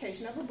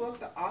publication of a book,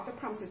 the author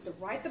promises to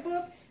write the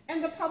book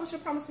and the publisher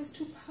promises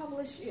to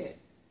publish it.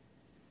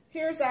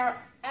 Here's our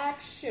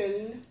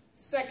action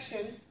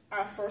section.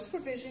 Our first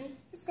provision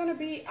is going to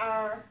be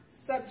our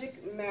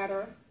subject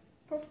matter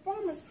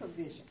performance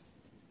provision.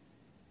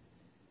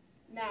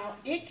 Now,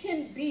 it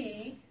can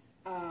be,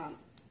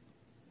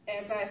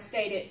 as I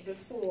stated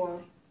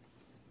before,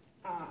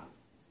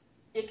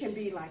 it can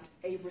be like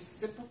a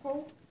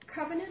reciprocal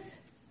covenant,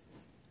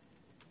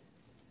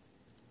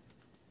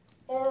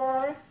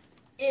 or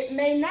it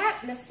may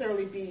not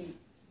necessarily be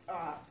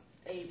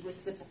a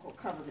reciprocal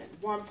covenant.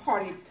 One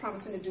party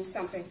promising to do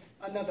something,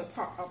 another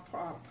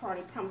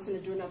party promising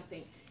to do another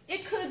thing.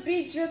 It could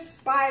be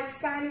just by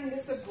signing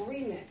this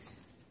agreement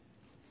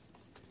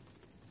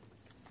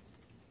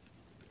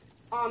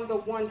on the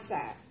one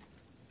side.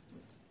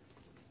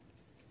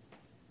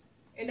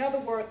 In other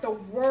words, the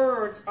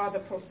words are the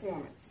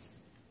performance.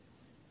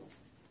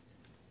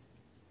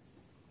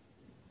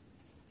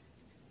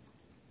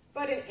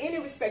 But in any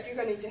respect, you're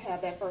going to need to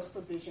have that first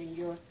provision,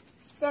 your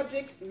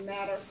subject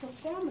matter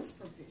performance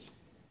provision.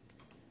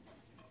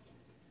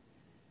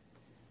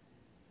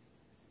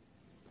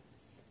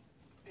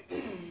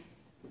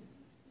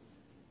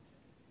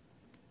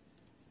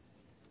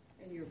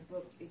 In your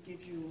book, it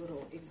gives you a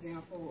little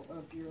example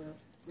of your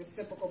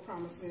reciprocal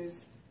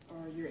promises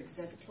or your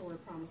executory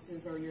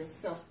promises or your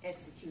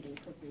self-executing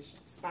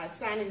provisions. By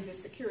signing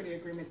this security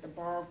agreement, the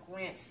borrower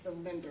grants the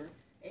lender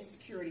a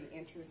security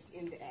interest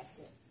in the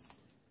assets.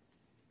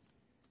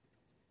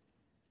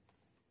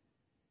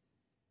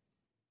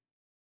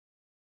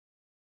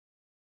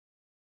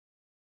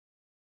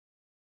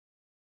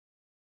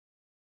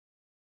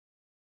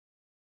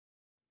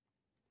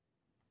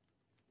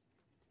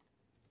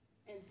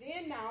 And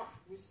then now,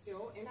 we're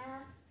still in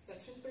our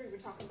section 3. We're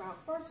talking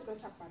about, first we're going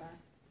to talk about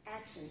our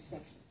action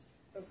sections.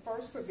 The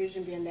first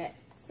provision being that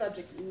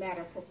subject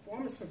matter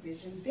performance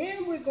provision.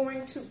 Then we're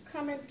going to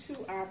come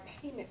into our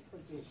payment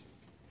provision.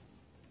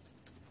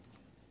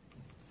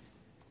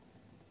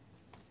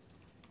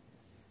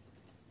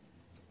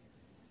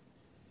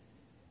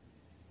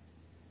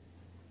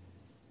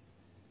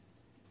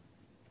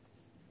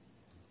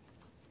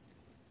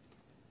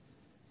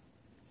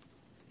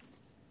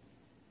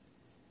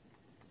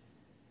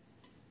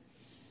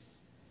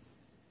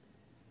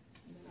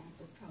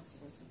 Talks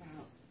to us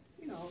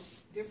about,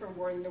 different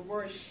wording. The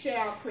word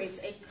shall creates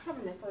a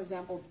covenant. For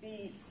example,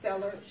 the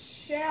seller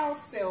shall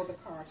sell the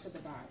car to the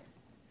buyer.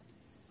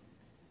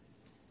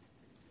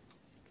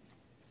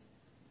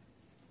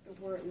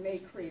 The word may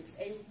creates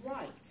a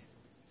right.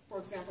 For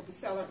example, the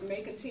seller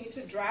may continue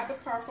to drive the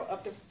car for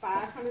up to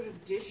 500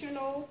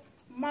 additional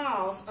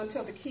miles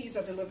until the keys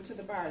are delivered to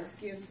the buyer. This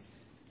gives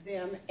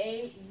them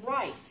a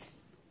right.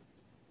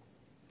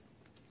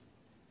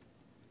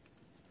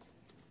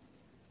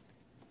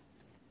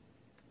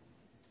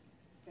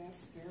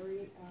 That's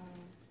very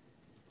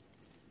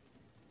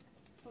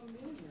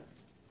familiar.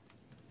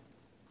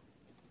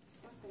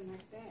 Something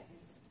like that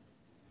is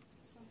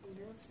something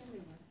very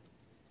similar.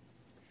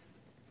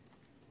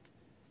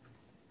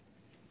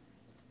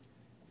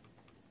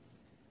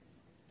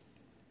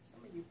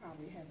 Some of you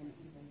probably haven't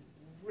even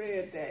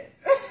read that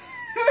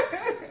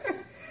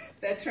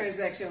that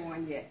transaction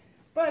one yet.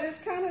 But it's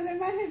kind of, there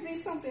might be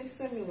something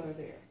similar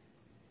there.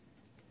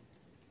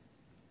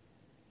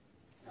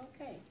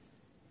 Okay.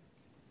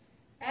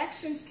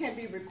 Actions can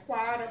be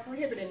required or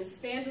prohibited, and the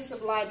standards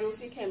of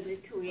liability can be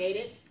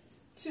created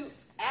to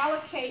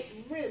allocate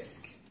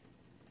risk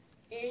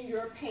in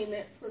your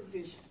payment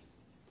provision.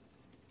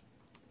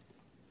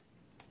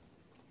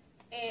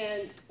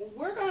 And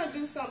we're going to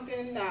do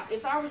something now.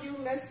 If I were you,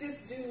 let's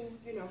just do,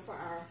 for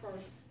our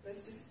first,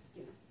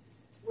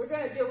 we're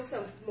going to deal with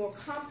some more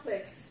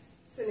complex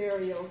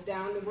scenarios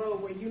down the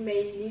road where you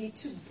may need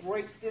to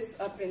break this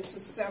up into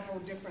several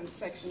different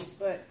sections,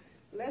 but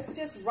let's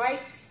just write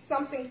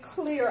something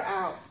clear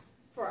out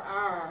for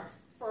our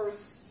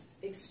first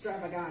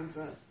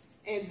extravaganza,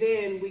 and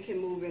then we can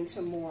move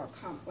into more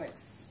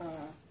complex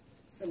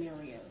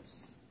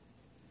scenarios.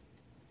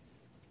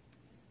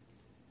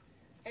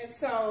 And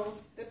so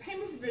the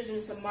payment provision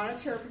is a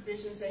monetary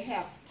provisions. They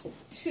have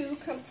two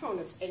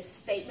components, a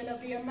statement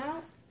of the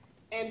amount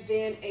and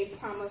then a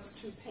promise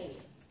to pay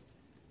it.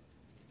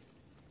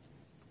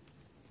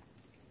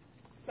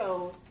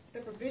 So the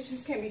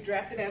provisions can be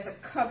drafted as a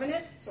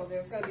covenant. So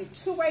there's going to be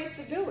two ways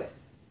to do it.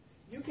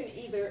 You can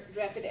either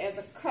draft it as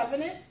a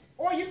covenant,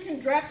 or you can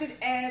draft it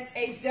as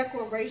a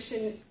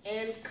declaration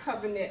and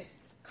covenant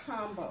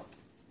combo.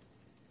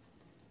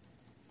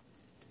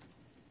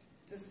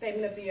 The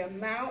statement of the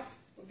amount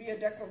would be a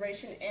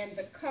declaration, and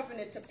the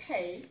covenant to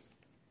pay,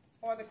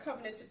 or the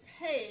covenant to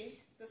pay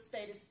the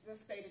stated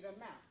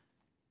amount.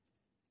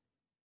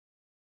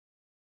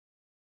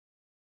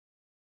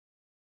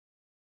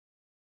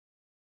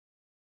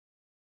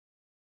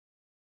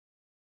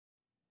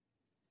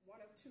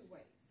 One of two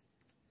ways.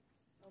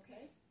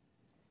 Okay?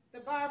 The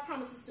buyer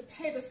promises to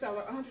pay the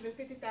seller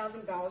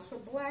 $150,000 for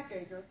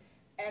Blackacre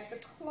at the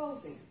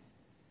closing.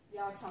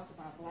 Y'all talked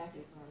about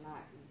Blackacre a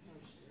lot in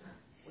Hampshire.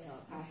 Well,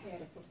 I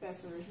had a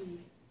professor, he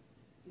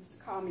used to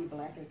call me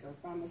Blackacre.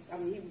 I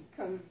mean, he would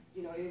come,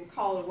 you know, he would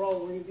call a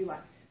roll and he'd be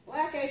like,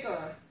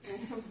 Blackacre. And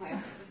I'm like,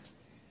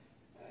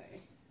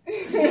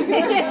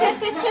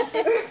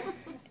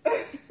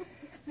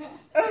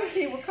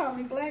 he would call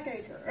me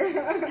Blackacre.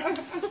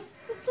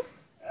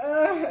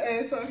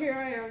 And so here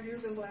I am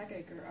using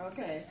Blackacre.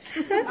 Okay.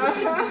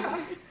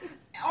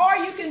 Or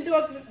you can do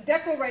a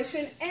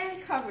declaration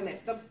and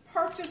covenant. The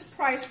purchase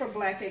price for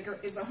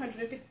Blackacre is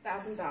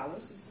 $150,000.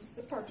 This is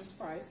the purchase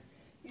price.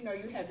 You know,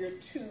 you have your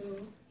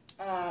two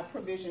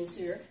provisions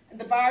here. And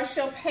the buyer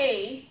shall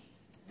pay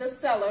the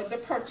seller the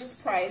purchase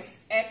price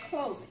at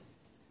closing.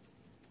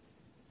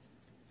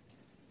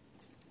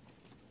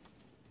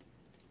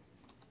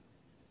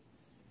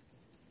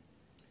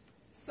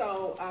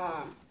 So,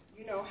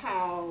 you know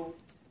how,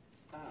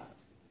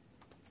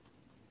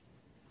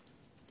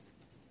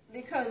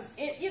 because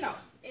it, you know,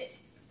 it,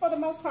 for the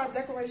most part,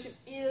 declaration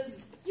is,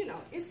 you know,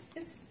 it's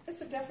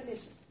a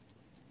definition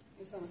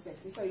in some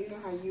respects. And so, you know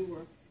how you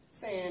were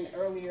saying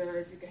earlier,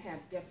 if you can have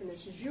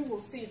definitions, you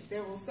will see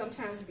there will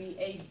sometimes be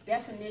a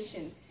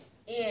definition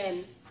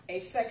in a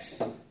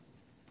section.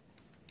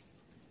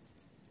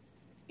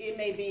 It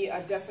may be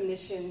a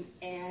definition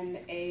and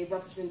a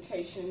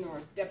representation,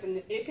 or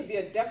it could be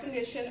a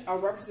definition, a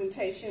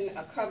representation,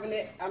 a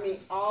covenant, I mean,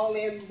 all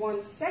in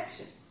one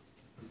section.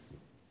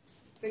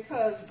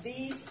 Because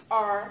these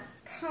are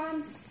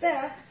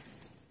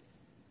concepts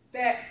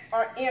that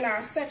are in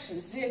our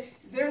sections.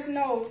 There's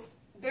no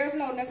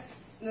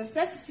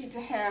necessity to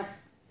have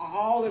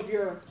all of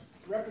your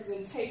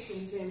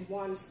representations in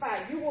one spot.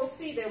 You will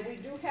see that we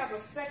do have a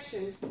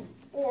section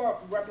for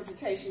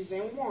representations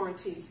and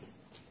warranties,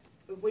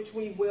 which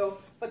we will,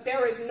 but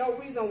there is no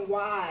reason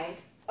why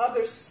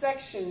other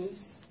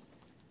sections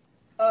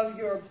of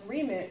your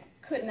agreement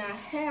could not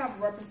have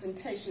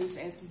representations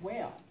as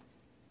well.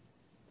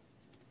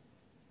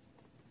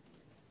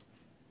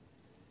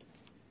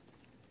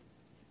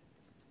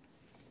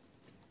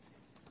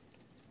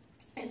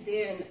 And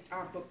then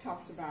our book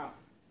talks about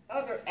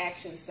other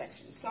action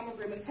sections. Some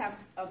agreements have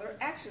other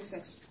action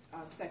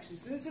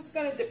sections. It's just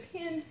going to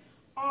depend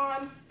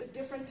on the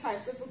different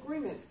types of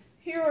agreements.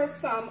 Here are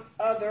some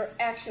other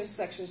action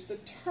sections: the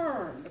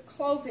term, the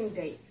closing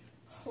date,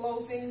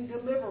 closing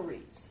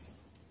deliveries.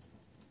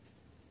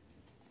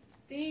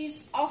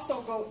 These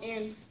also go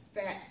in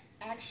that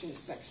action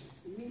section.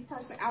 Me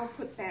personally, I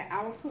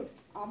would put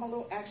all my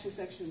little action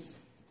sections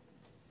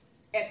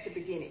at the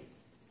beginning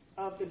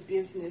of the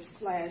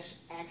business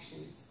 /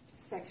 actions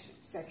section,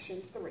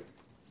 section 3.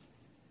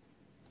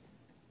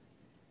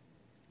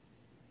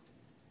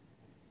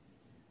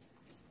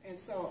 And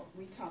so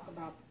we talk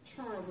about the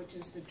term, which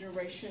is the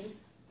duration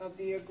of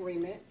the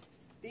agreement.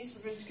 These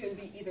provisions can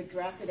be either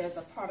drafted as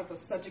a part of a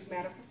subject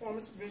matter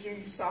performance provision.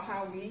 You saw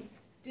how we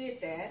did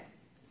that.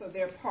 So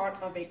they're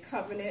part of a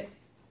covenant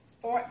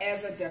or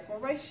as a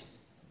declaration.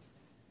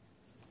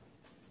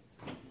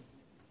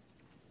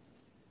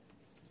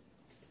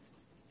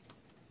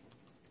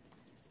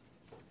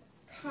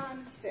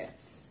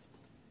 Concepts.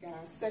 Got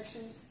our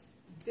sections.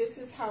 This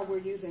is how we're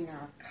using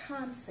our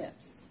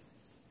concepts.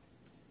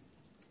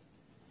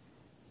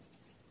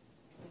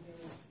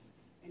 There's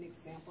an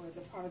example. As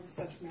a part of the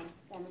subject matter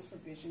performance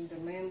provision, the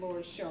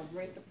landlord shall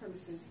rent the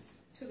premises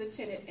to the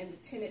tenant, and the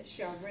tenant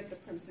shall rent the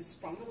premises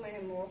from the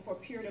landlord for a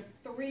period of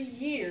 3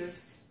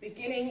 years,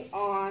 beginning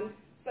on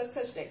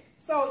such date.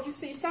 So you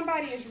see,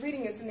 somebody is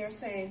reading this and they're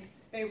saying,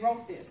 they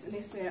wrote this, and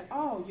they said,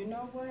 oh, you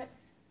know what?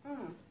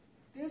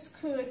 This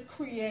could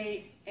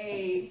create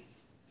a,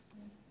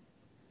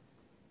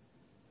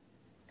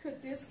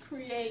 could this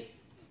create,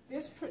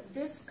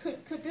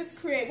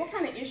 what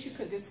kind of issue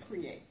could this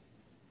create?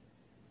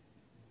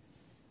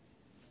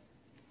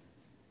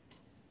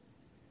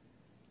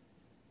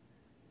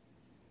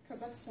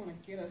 Because I just want to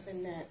get us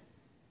in that,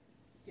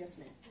 yes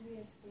ma'am.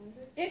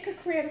 It could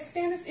create a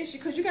standards issue,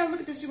 because you got to look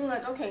at this, you're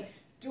like, okay,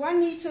 do I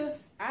need to,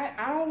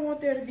 I don't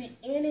want there to be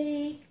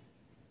any,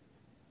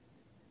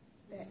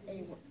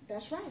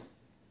 that's right.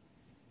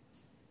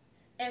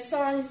 And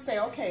so I need to say,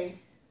 okay,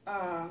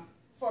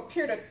 for a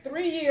period of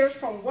 3 years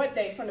from what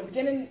date? From the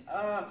beginning,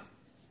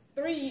 3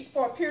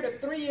 for a period of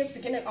 3 years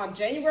beginning on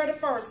January the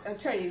 1st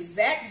until the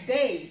exact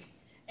day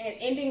and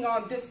ending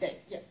on this date.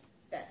 Yeah,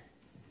 that.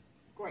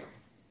 Great.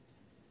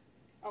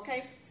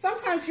 Okay?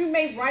 Sometimes you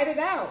may write it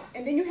out,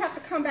 and then you have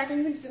to come back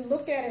and you need to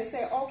look at it and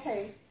say,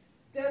 okay,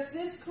 does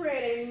this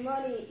create a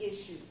money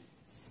issue,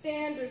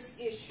 standards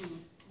issue,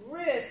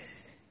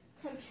 risk,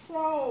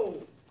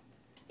 control,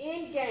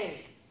 end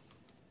game?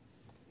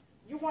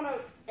 You want to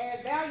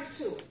add value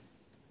to it.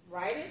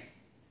 Write it.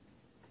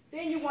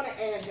 Then you want to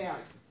add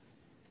value.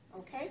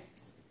 Okay?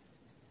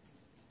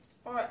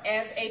 Or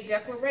as a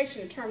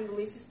declaration, the term of the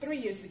lease is 3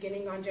 years,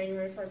 beginning on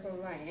January 1st, blah,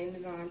 blah, blah, and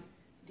ending on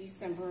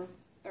December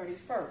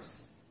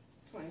 31st.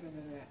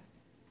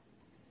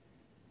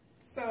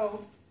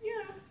 So,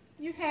 yeah,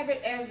 you have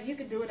it as, you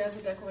could do it as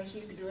a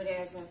declaration, you could do it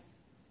as a,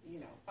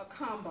 a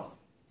combo.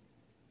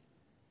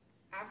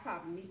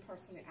 Me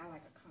personally, I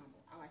like a combo.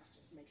 I like to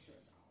just make sure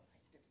it's all right.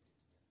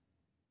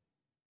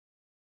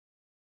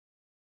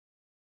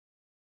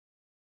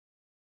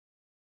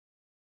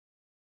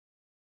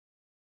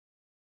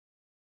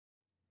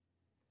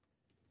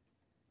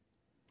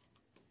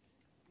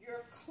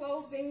 Your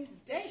closing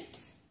date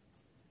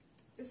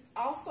is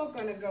also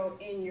going to go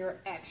in your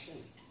action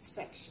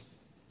section.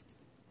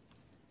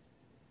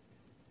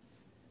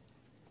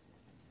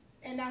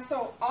 And now,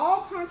 so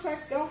all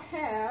contracts don't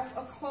have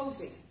a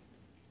closing,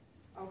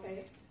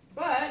 okay?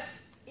 But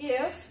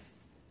if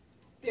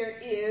there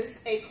is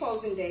a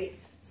closing date,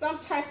 some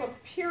type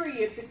of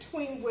period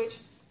between which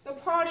the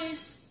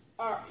parties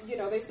are,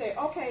 they say,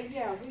 okay,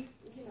 yeah,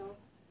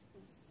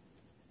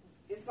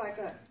 it's like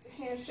a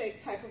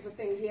handshake type of a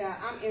thing. Yeah,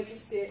 I'm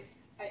interested.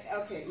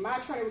 Okay, my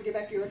attorney will get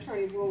back to your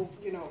attorney.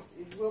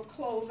 We'll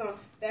close on,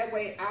 that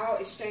way I'll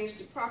exchange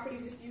the property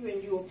with you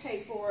and you will pay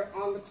for it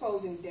on the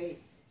closing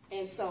date.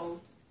 And so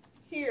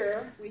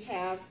here we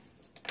have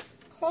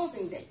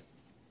closing date.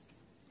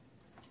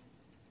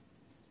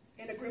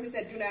 In agreements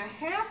that do not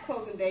have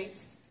closing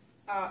dates,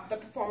 the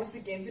performance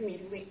begins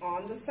immediately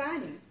on the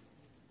signing,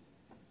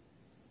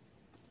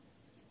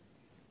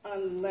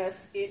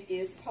 unless it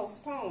is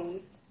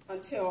postponed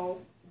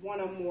until one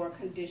or more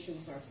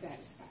conditions are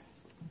satisfied.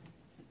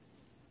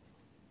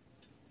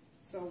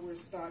 So we're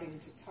starting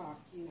to talk,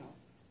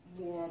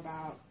 more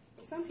about,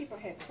 some people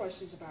had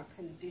questions about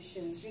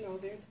conditions,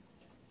 they're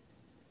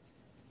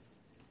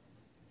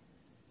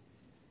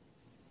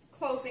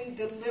closing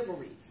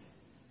deliveries.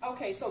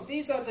 Okay, so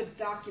these are the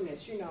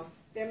documents,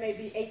 there may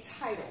be a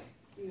title,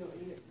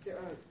 there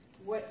are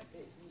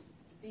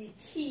the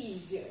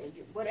keys,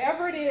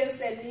 whatever it is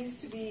that needs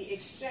to be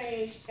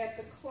exchanged at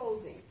the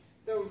closing,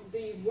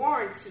 the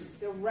warranty,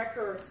 the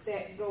records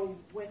that go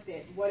with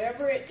it,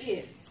 whatever it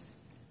is.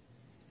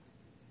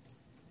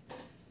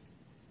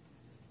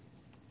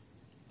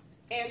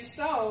 And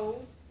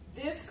so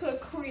this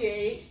could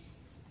create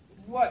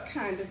what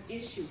kind of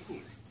issue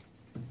here?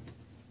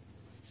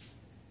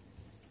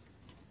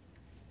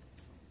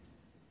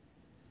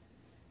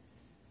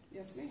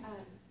 Yes, ma'am.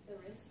 The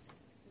risk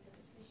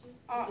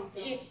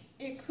issue?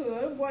 It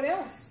could. What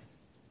else?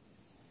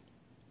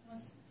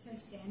 So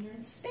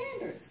standards.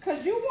 Standards.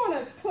 Because you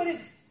want to put it,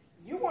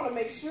 you want to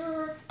make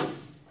sure,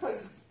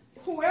 because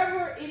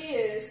whoever it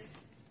is,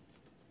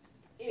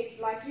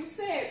 like you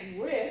said,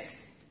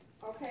 risk,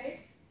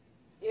 okay?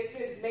 If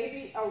it may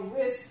be a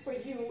risk for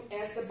you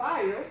as the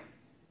buyer,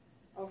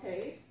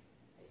 okay?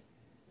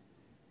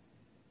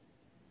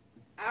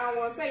 I don't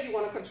want to say you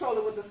want to control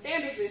it with the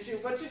standards issue,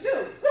 but you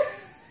do.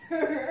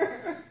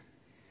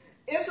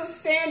 It's a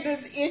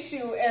standards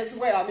issue as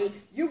well. I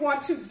mean, you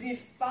want to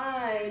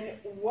define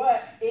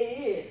what it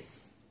is.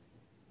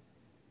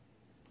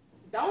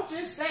 Don't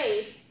just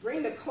say,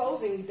 bring the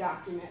closing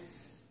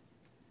documents.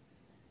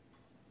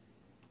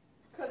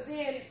 Because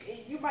then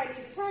you might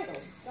need the title.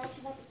 Don't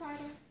you want the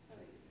title?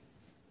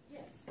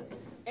 Yes.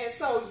 And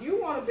so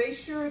you want to be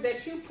sure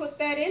that you put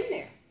that in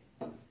there.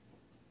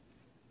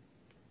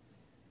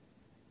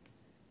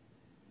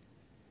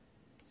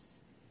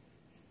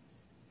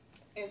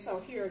 And so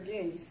here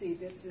again, you see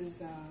this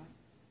is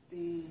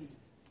I'm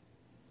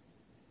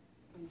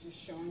just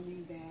showing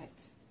you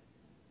that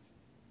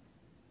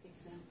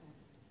example,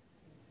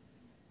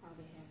 how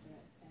they have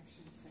that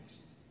action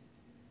section.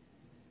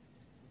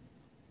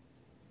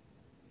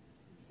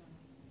 And so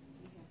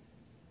we have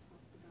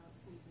talked about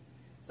something.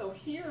 So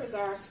here is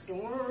our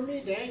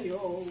Stormy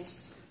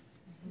Daniels.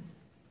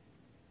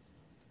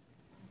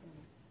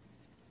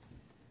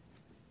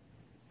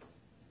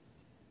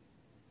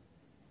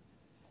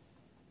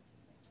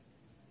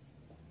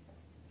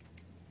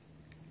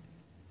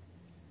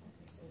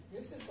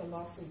 This is the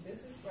lawsuit.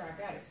 This is where I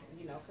got it from,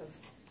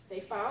 because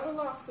they filed a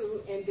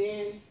lawsuit, and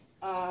then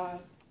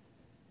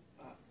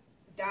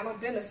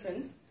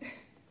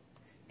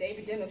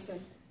David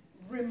Dennison,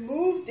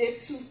 removed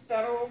it to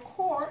federal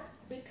court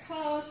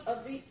because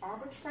of the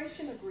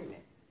arbitration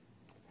agreement.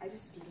 I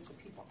used to do this to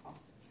people all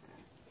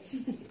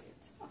the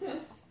time.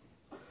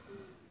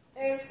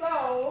 And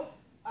so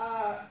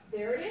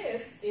there it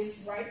is. It's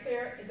right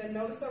there. The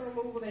notice of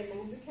removal, they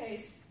moved the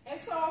case. And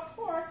so, of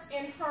course,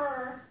 in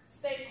her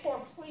state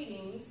court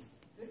pleadings,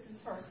 this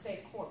is her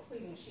state court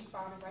pleading she filed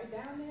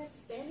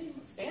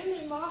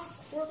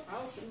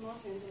house in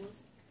Los Angeles.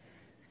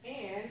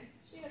 And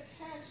she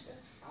attached a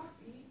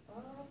copy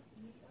of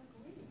the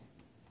agreement.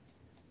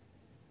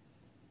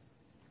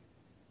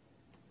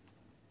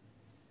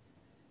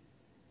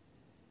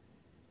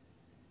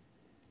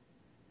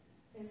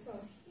 And so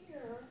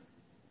here,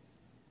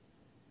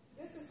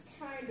 this is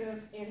kind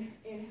of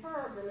in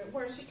her agreement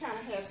where she kind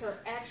of has her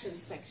action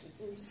sections.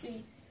 And you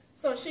see,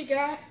 so she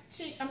got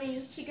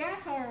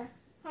her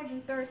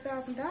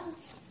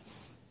 $130,000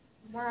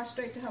 wired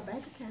straight to her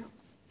bank account,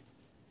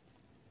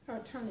 her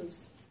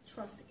attorney's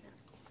trust account.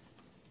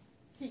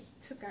 He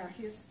took out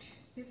his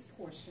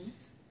portion,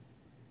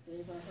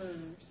 gave her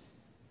hers.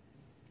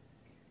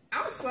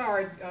 I'm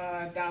sorry,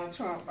 Donald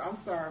Trump. I'm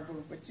sorry,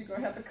 boo, but you're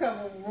gonna have to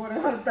cover more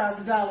than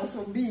 $100,000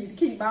 for me to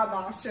keep my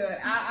mouth shut.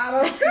 I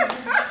don't,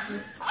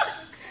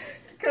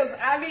 because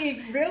I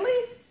mean,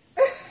 really.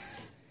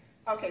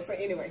 Okay, so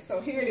anyway,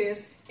 so here it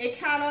is. It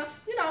kind of,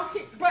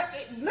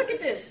 look at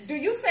this. Do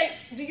you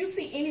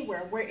see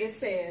anywhere where it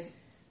says,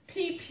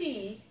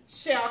 PP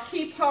shall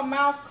keep her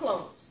mouth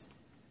closed?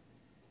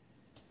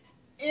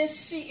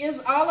 She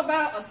is all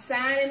about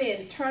assigning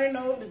and turning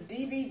over the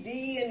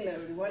DVD and the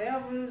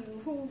whatever,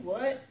 who,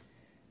 what.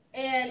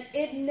 And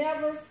it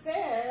never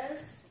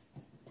says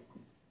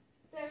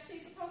that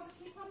she's supposed to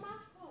keep her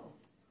mouth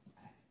closed.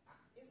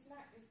 It's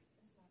not there.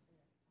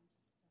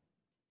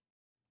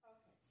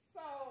 Okay,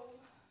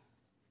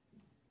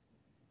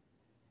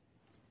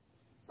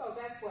 so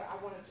that's what I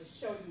wanted to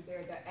show you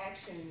there. The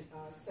action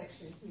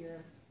section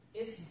here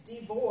is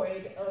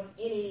devoid of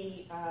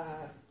any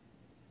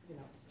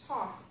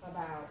talk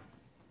about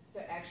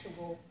the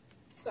actual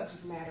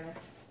subject matter.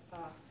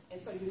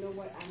 And so you know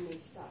what? I may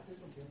stop. This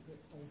will be a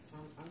good place.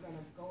 I'm going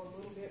to go a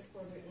little bit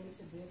further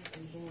into this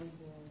and then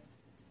we'll...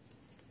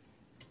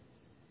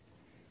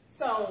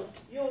 So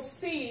you'll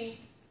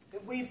see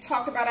that we've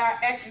talked about our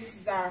actions.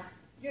 This is our,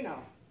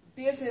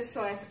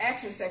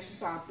 business/action section.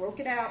 So I broke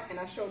it out and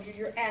I showed you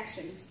your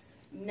actions.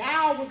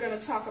 Now we're going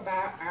to talk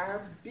about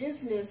our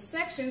business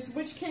sections,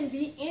 which can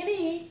be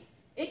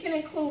it can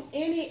include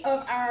any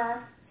of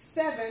our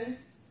 7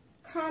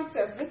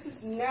 concepts. This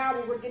is now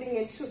where we're getting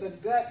into the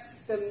guts,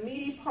 the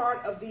meaty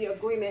part of the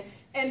agreement.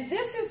 And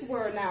this is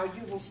where now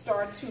you will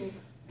start to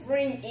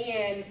bring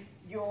in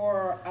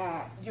your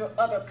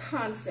other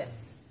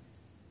concepts.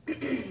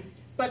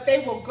 But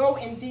they will go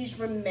in these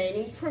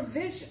remaining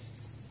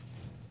provisions.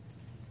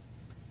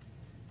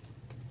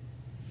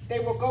 They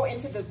will go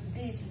into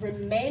these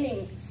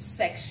remaining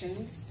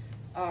sections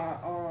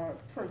or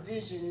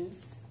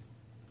provisions.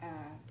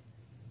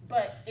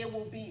 But it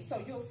will be, so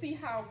you'll see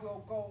how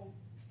we'll go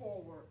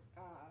forward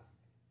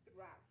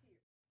throughout here.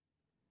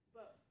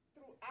 But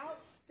throughout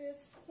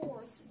this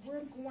course,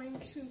 we're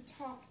going to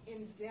talk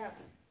in depth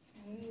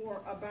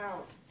more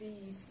about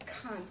these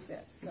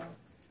concepts. So,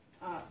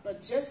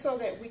 but just so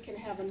that we can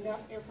have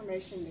enough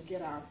information to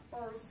get our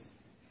first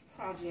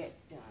project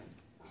done.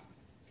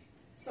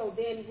 So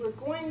then we're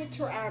going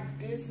into our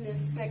business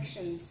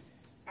sections,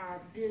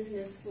 our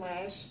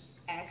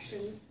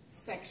business/action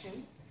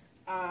section.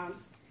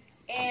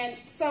 And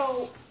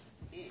so,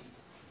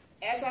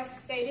 as I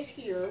stated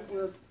here,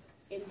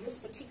 in this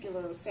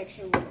particular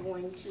section, we're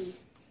going to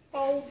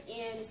fold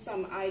in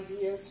some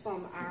ideas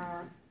from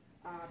our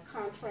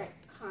contract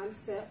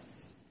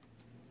concepts.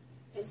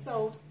 And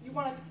so, you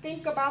want to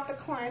think about the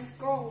client's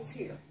goals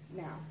here.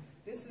 Now,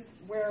 this is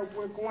where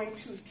we're going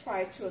to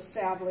try to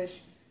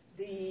establish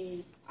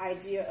the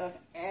idea of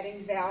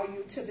adding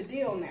value to the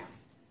deal now.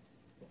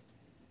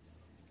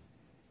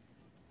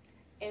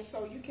 And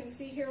so, you can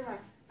see here,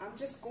 I'm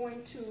just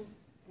going to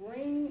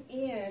bring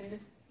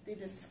in the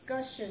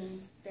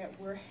discussions that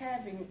we're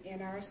having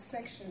in our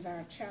sections,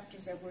 our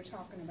chapters that we're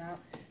talking about.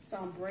 So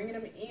I'm bringing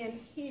them in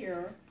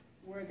here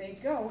where they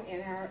go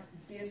in our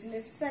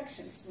business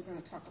sections. We're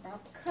going to talk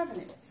about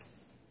covenants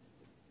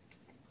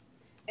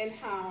and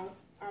how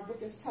our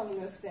book is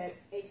telling us that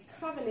a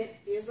covenant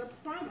is a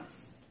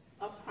promise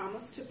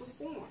to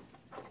perform.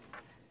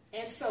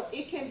 And so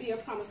it can be a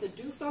promise to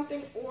do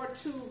something or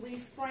to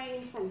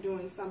refrain from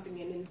doing something.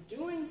 And in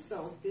doing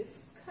so,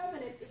 this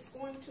covenant is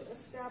going to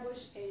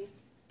establish a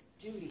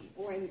duty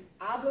or an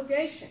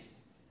obligation.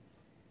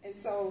 And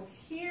so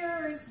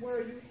here's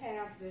where you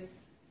have the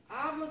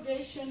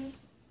obligation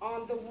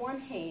on the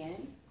one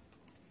hand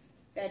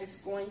that is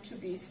going to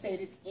be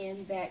stated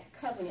in that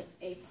covenant.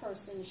 A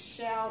person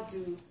shall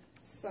do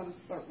some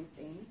certain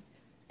thing.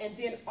 And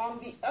then on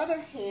the other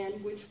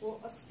hand, which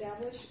will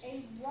establish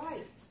a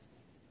right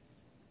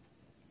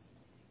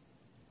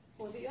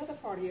for the other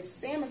party. If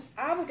Sam is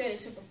obligated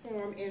to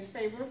perform in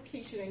favor of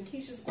Keisha, then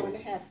Keisha's going to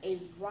have a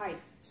right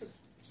to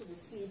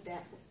receive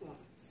that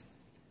performance.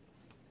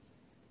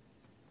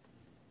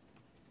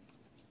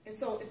 And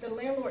so if the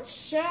landlord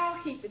shall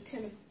heat the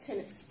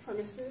tenant's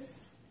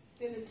premises,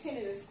 then the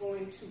tenant is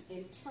going to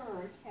in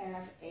turn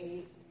have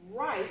a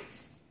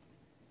right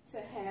to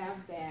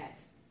have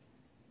that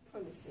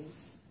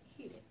premises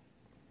heated.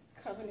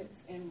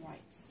 Covenants and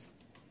rights.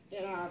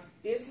 In our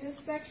business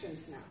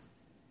sections now.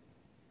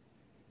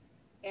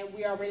 And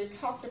we already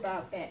talked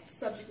about that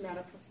subject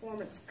matter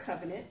performance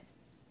covenant.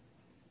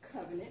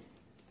 covenant,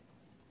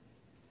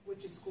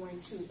 which is going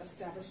to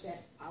establish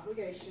that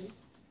obligation,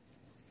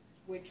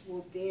 which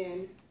will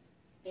then,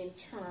 in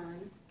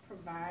turn,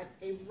 provide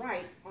a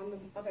right on the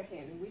other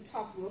hand. And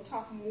we'll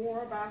talk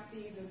more about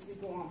these as we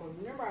go on. But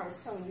remember, I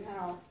was telling you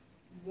how,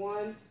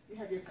 one, you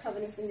have your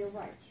covenants and your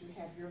rights. You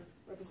have your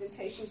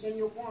representations and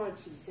your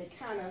warranties. They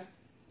kind of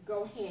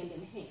go hand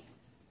in hand.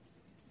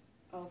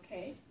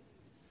 Okay?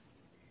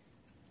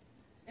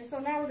 And so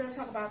now we're going to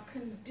talk about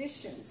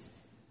conditions.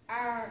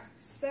 Our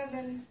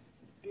seven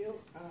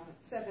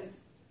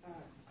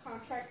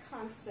contract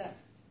concept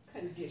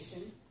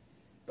condition.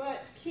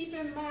 But keep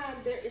in mind,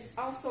 there is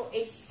also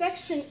a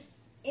section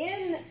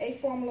in a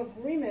formal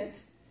agreement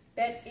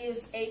that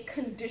is a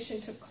condition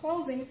to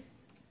closing.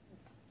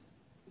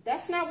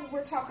 That's not what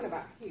we're talking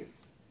about here.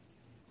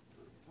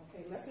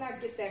 Okay, let's not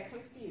get that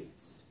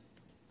confused.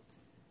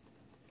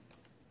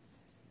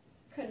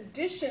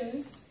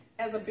 Conditions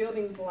as a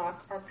building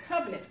block are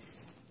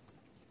covenants.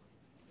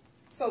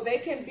 So they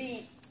can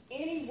be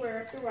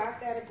anywhere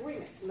throughout that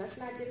agreement. Let's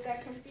not get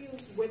that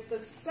confused with the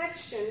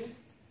section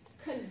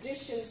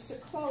conditions to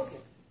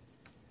closing.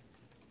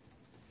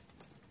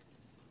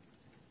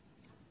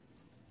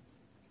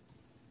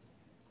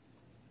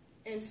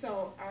 And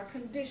so our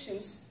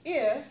conditions,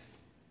 if,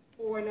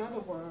 or in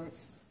other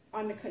words,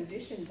 on the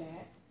condition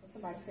that, or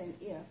somebody saying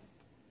if,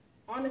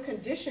 on the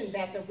condition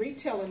that the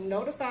retailer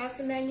notifies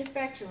the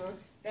manufacturer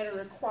that it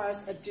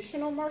requires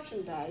additional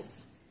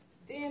merchandise,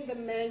 then the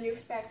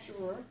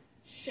manufacturer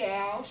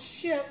shall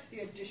ship the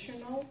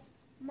additional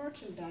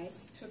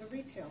merchandise to the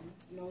retailer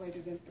no later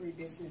than 3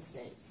 business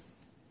days.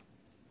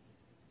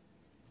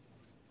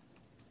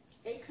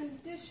 A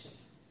condition.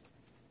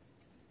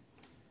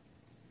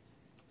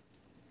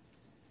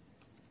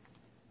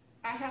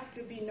 I have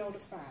to be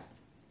notified.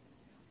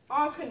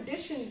 On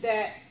condition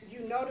that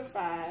you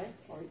notify,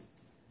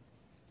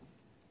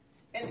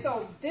 and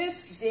so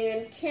this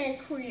then can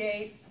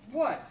create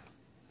what?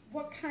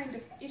 What kind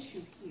of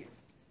issue here?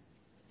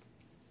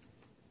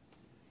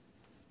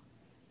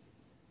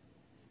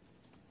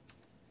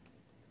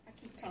 I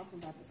keep talking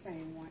about the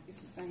same one.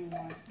 It's the same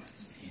one.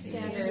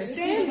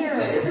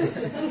 Standards.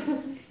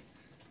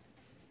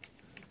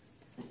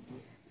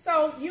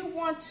 So you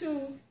want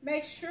to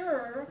make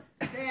sure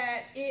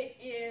that it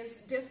is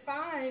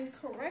defined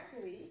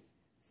correctly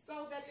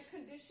so that the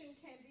condition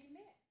can be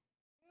met.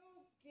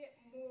 We'll get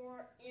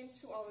more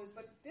into all this,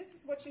 but this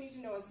is what you need to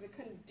know is the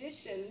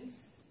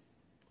conditions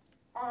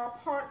are a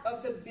part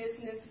of the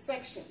business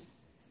section.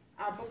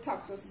 Our book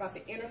talks to us about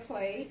the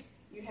interplay.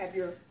 You have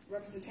your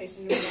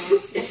representation, your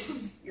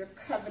warranty, your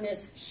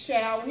covenants,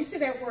 shall. When you say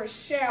that word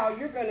shall,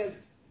 you're going to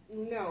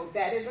know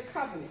that is a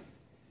covenant.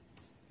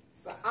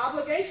 It's an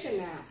obligation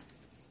now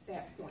at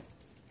that point.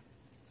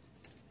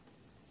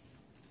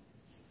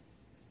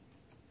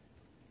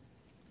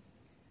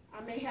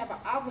 I may have an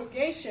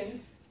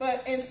obligation,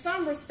 but in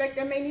some respect,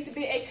 there may need to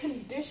be a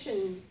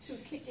condition to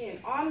kick in.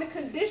 On the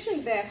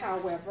condition that,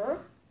 however,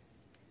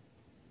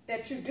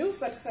 that you do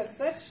such, such,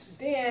 such,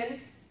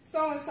 then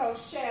so-and-so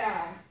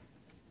shall.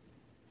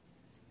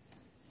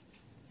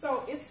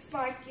 So it's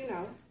like,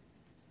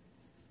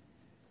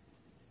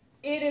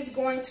 it is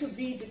going to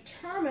be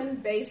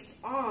determined based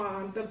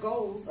on the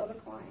goals of the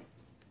client.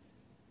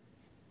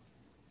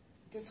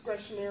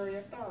 Discretionary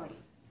authority.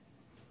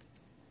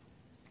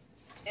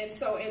 And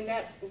so in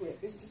that,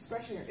 it's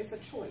discretionary, it's a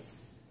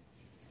choice.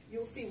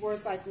 You'll see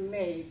words like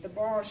may. The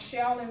borrower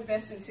shall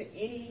invest into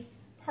any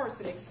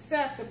person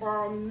except the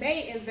borrower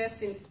may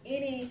invest in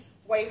any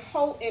way,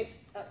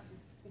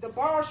 the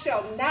borrower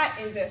shall not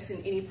invest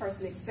in any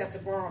person except the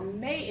borrower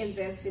may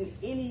invest in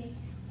any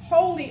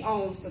wholly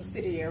owned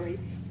subsidiary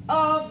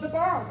of the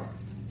borrower.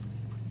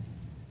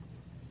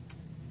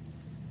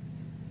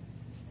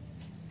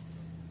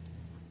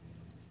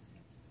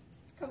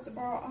 Because the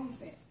borrower owns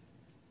that.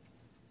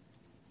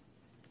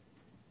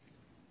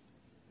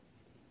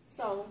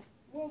 So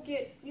we'll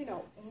get,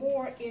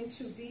 more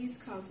into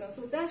these concepts.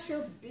 So that's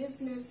your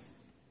business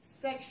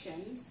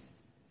sections.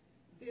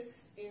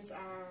 This is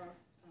our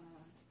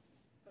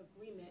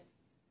agreement,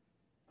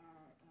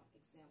 our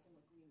example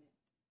agreement.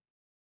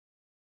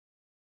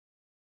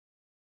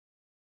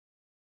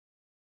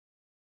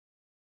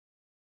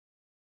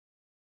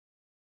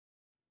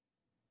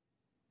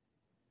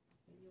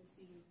 And you'll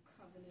see your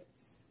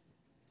covenants.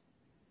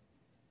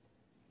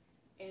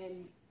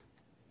 And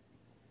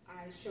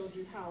I showed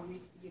you how we,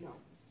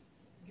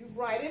 you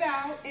write it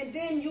out and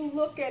then you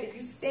look at it,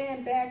 you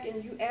stand back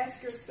and you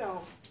ask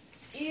yourself,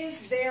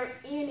 is there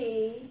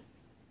any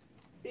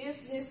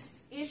business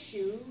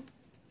issue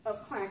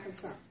of client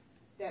concern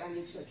that I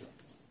need to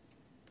address?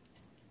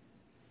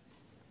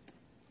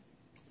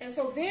 And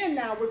so then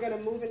now we're going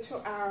to move into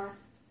our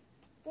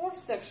 4th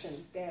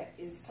section that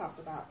is talked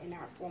about in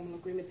our formal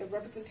agreement, the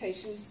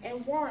representations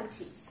and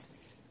warranties.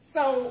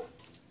 So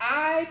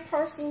I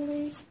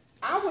personally,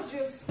 I would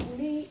just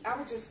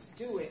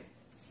do it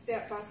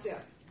step by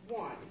step.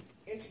 1,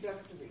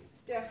 introductory,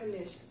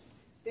 definitions.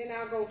 Then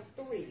I'll go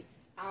 3.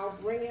 I'll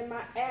bring in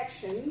my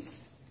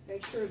actions,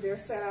 make sure they're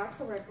set out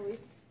correctly.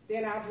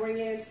 Then I'll bring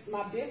in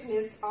my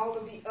business, all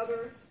of the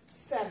other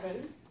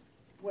 7,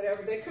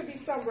 whatever. There could be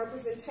some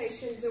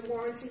representations and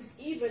warranties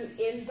even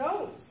in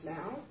those.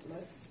 Now,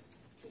 let's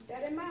keep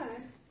that in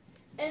mind.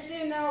 And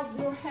then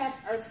we'll have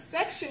a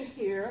section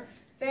here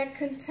that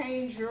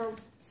contains your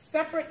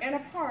separate and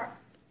apart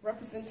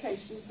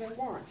representations and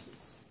warranties.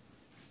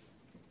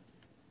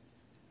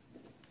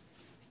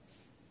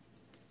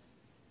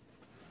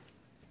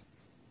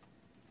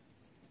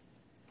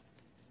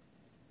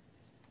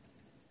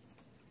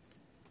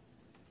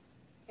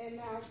 And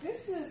now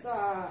this is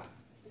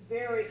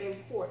very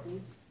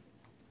important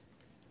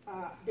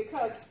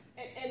because,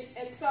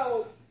 and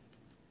so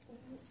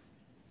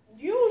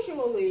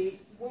usually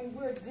when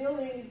we're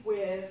dealing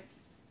with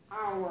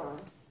our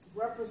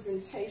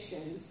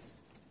representations,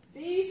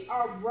 these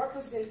are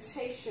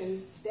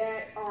representations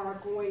that are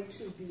going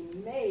to be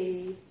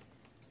made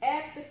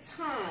at the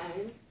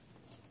time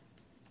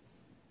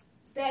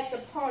that the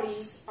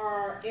parties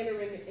are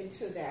entering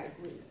into that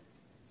agreement.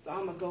 So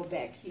I'm going to go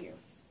back here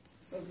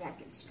so that I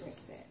can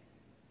stress that.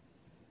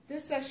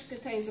 This section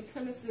contains the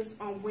premises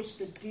on which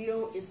the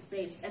deal is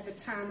based at the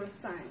time of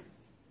signing.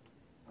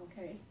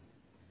 Okay?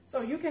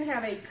 So you can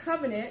have a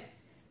covenant,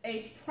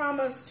 a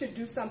promise to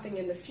do something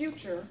in the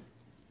future,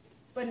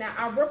 but now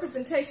our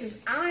representations,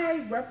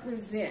 I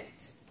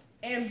represent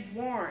and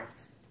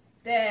warrant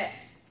that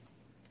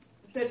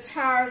the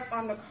tires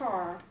on the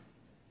car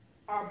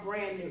are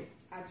brand new.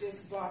 I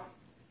just bought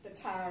the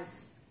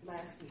tires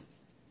last week.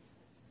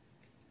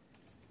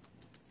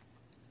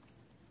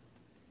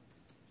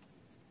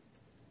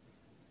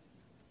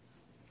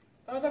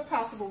 Other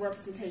possible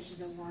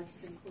representations and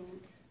warranties include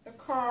the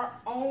car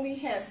only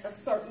has a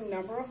certain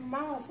number of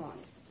miles on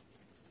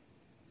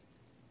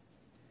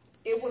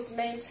it. It was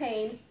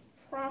maintained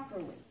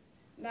properly.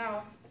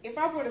 Now, if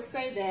I were to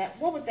say that,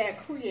 what would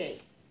that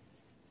create?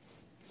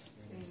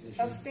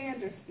 A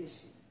standards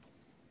issue.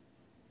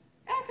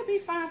 That could be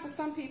fine for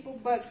some people,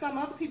 but some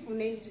other people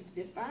need to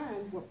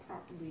define what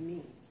properly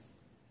means.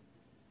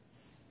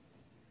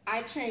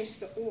 I change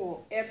the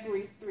oil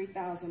every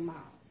 3,000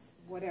 miles,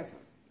 whatever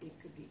it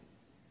could be.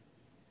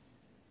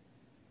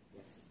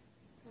 Yes.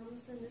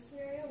 So in this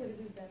scenario, would it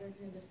be better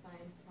to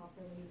define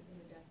properly in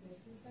the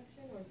definition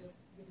section, or just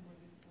give more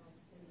detail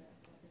in the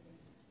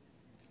representation?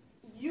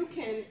 You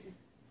can,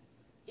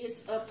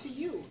 it's up to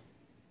you.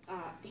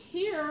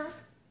 Here,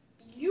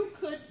 you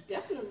could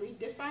definitely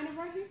define it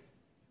right here.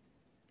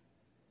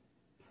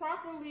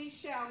 Properly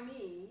shall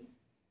mean,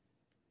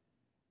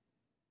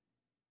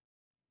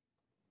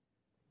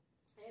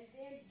 and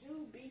then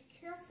do be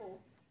careful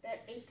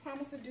that a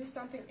promise to do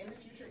something in the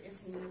future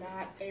is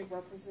not a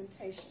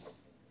representation.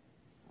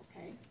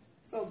 Okay?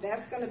 So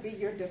that's going to be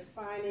your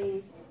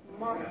defining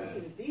marker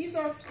here. These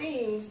are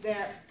things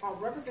that are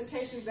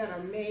representations that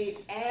are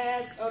made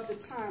as of the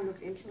time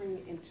of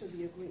entering into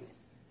the agreement.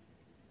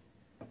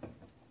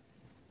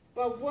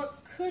 But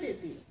what could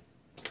it be?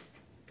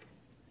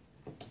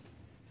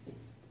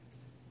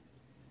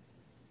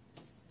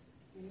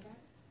 Anybody?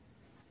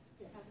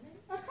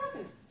 A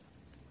covenant.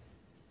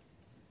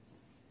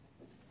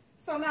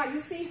 So now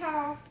you see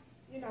how,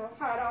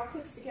 how it all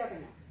clicks together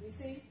now. You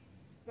see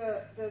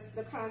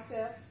the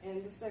concepts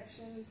and the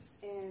sections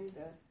and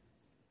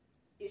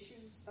the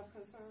issues of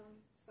concern.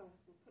 So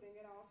we're putting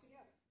it all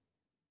together.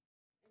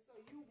 And so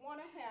you want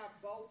to have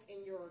both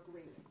in your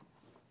agreement.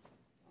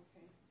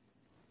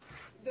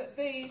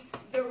 Okay.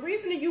 The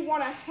reason that you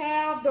want to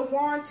have the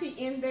warranty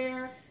in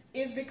there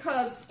is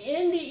because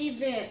in the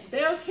event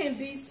there can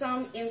be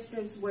some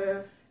instance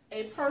where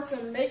a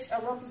person makes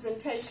a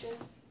representation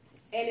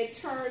and it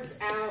turns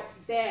out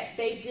that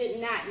they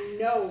did not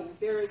know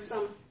there is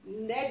some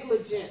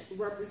negligent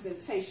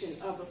representation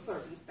of a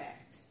certain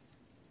fact.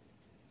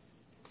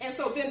 And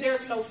so then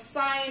there's no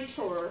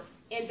scientor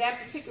in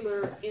that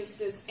particular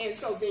instance, and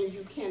so then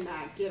you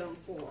cannot get them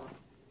for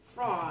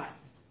fraud,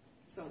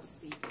 so to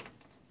speak.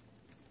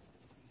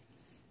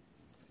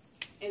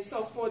 And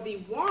so for the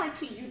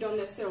warranty, you don't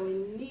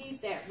necessarily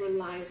need that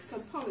reliance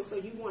component, so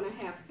you want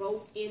to have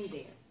both in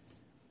there.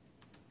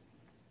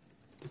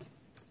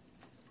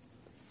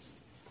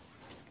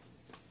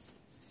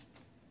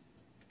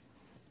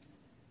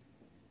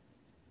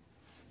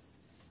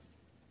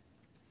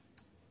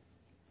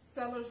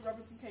 Seller's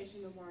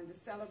representation of warranty. The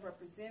seller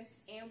represents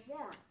and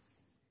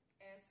warrants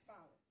as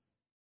follows.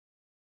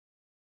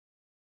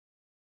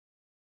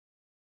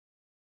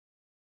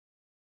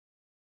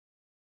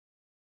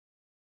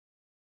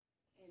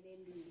 And in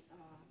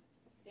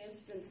the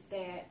instance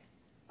that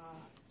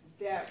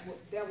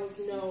there was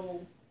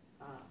no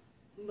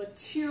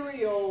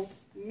material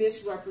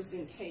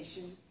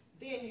misrepresentation,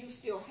 then you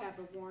still have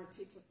the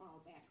warranty to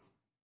fall back on.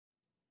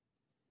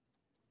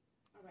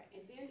 All right,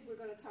 and then we're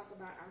going to talk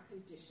about our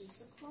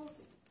conditions of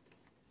closing.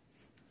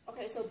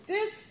 Okay, so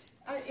this,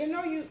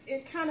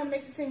 it kind of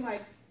makes it seem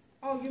like,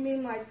 oh, you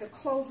mean like the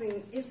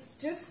closing? It's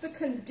just the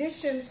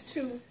conditions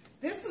to,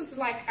 this is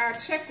like our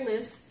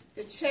checklist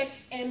to check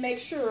and make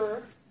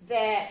sure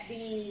that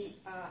the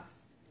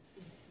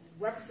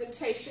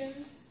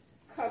representations,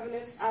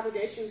 covenants,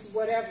 obligations,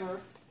 whatever,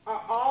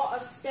 are all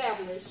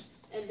established,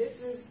 and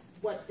this is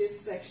what this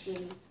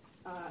section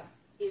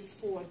is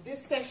for.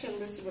 This section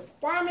lists the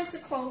requirements to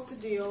close the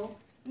deal,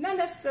 not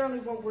necessarily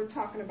what we're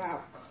talking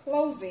about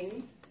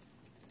closing,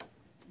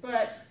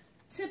 but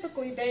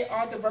typically they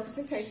are the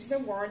representations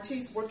and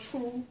warranties were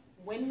true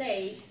when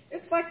made.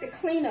 It's like the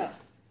cleanup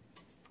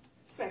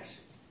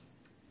section.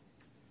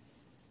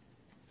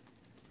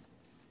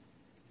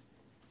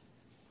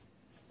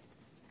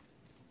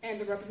 And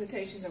the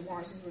representations and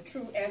warranties were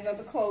true as of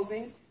the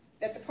closing,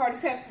 that the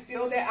parties have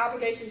fulfilled their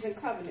obligations and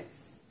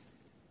covenants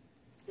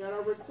that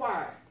are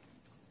required.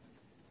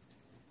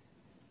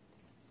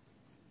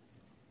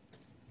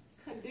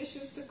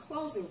 Conditions to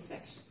closing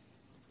section.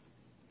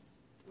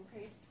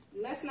 Okay,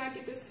 let's not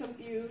get this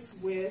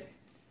confused with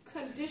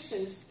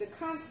conditions, the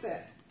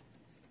concept,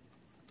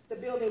 the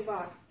building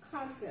block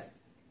concept.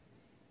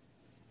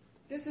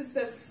 This is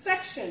the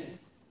section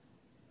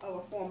of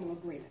a formal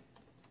agreement.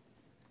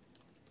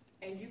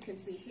 And you can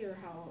see here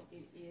how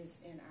it is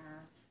in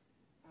our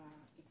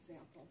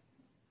example.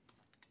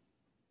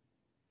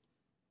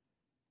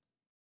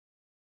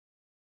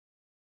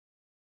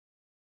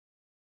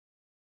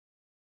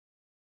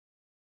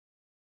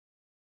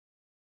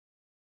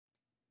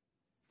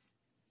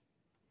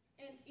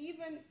 And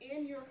even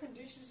in your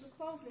conditions of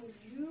closing,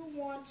 you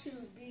want to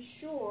be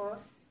sure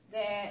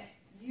that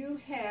you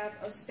have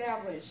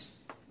established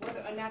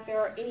whether or not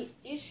there are any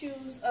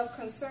issues of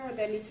concern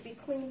that need to be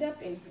cleaned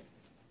up in here.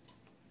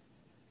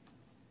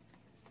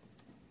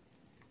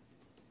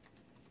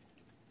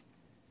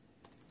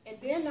 And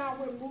then now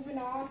we're moving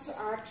on to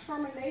our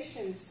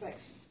termination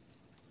section.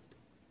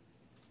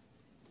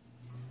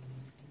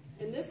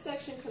 And this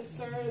section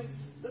concerns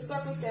the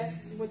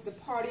circumstances in which the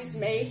parties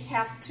may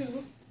have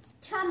to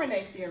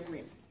terminate the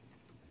agreement,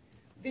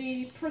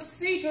 the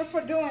procedure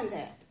for doing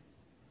that,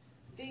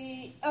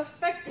 the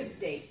effective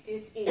date,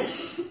 if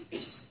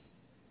any.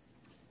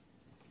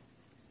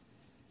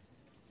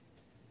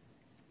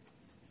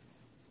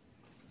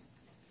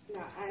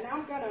 Now, and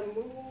I'm going to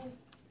move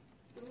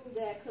through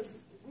that because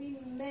we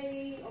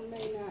may or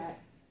may not,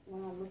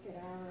 when I look at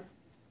our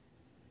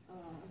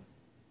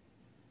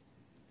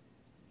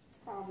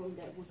problem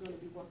that we're going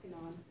to be working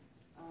on,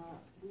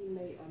 we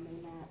may or may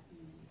not be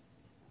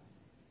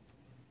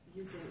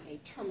using a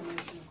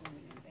termination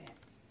agreement in that.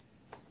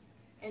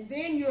 And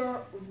then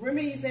your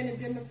remedies and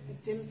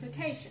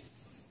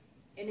indemnifications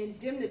and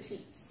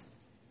indemnities,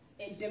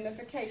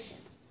 indemnification.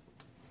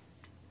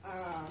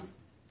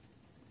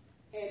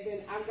 And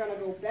then I'm going to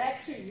go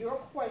back to your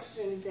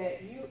question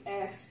that you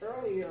asked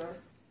earlier,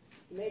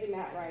 maybe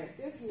not right at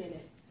this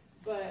minute,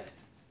 but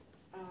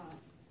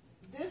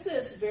this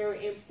is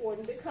very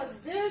important because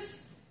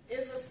this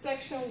is a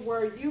section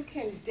where you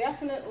can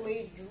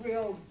definitely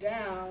drill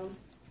down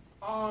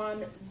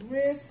on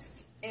risk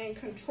and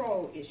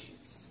control issues.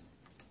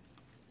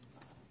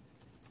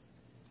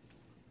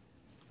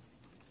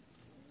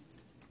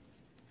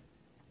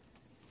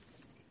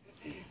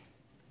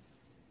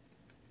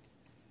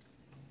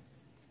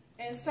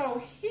 And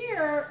so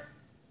here,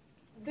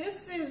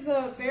 this is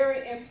a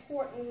very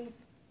important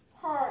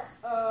part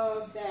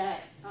of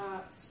that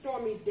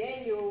Stormy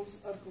Daniels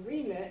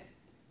agreement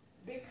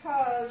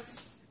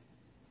because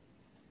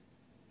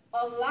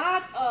a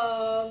lot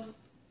of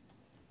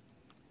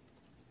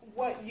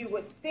what you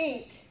would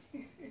think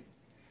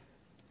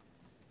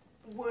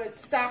would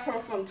stop her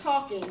from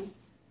talking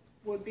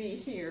would be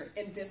here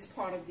in this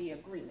part of the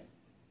agreement.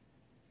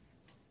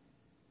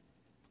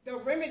 The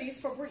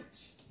remedies for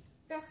breach.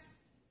 That's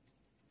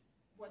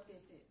what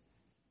this is.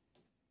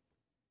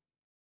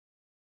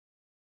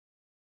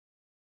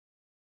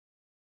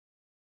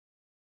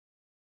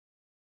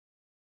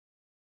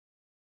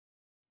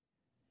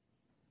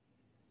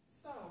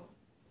 So,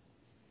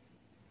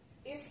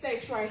 it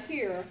states right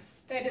here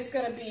that it's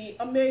going to be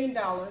 $1 million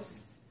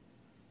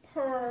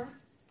per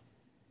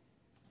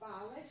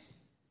violation.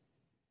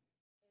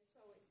 And so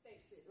it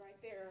states it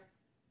right there,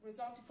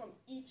 resulting from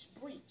each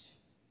breach.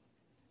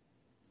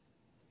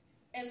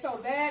 And so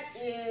that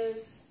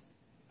is,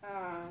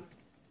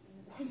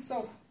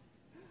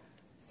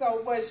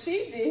 so what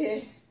she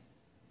did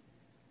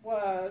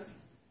was,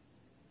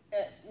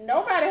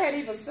 nobody had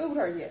even sued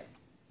her yet.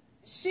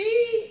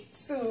 She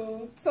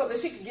sued so that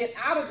she could get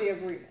out of the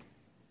agreement.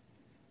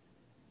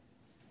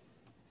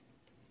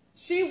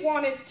 She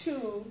wanted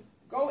to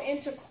go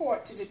into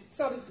court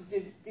so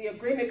that the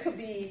agreement could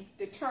be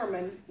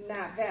determined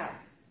not valid.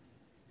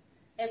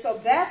 And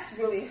so that's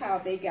really how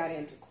they got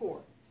into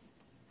court.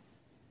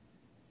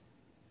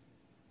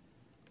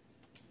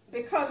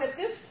 Because at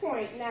this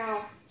point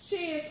now,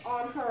 she is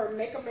on her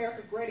Make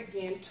America Great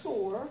Again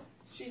tour.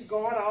 She's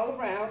going all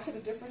around to the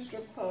different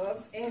strip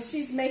clubs, and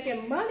she's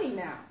making money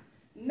now.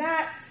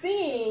 Not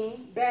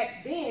seeing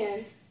back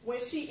then, when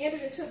she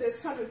entered into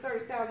this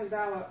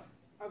 $130,000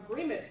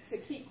 agreement to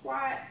keep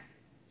quiet,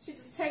 she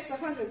just takes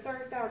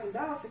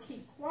 $130,000 to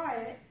keep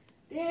quiet,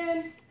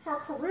 then her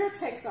career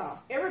takes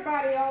off.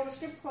 Everybody, all the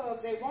strip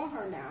clubs, they want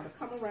her now to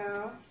come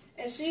around.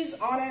 And she's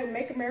on a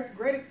Make America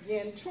Great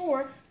Again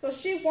tour, so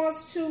she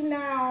wants to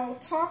now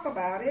talk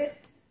about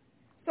it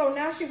So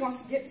now she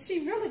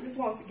really just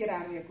wants to get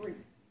out of the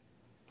agreement.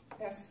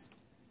 That's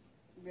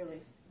really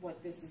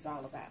what this is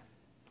all about.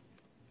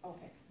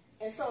 Okay.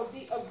 And so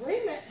the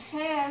agreement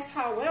has,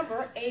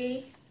 however,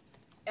 a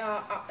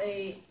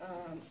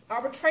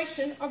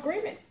arbitration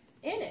agreement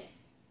in it.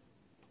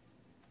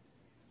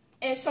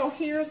 And so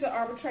here's the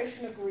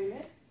arbitration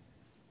agreement.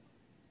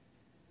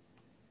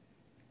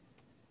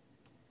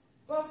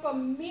 But for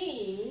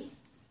me,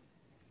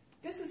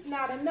 this is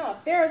not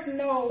enough. There is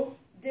no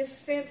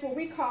defense, what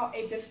we call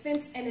a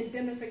defense and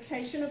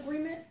indemnification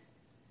agreement.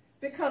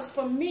 Because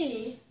for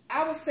me,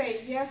 I would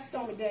say, yes,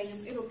 Stormy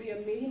Daniels, it'll be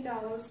 $1 million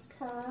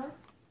per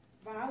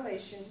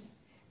violation.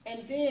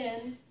 And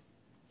then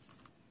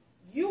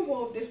you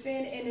will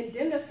defend and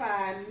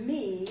indemnify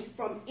me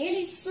from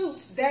any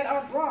suits that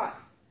are brought.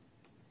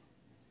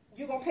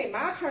 You're going to pay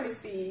my attorney's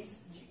fees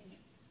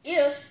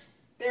if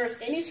there's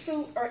any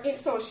suit, or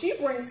so if she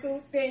brings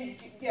suit, then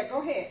yeah,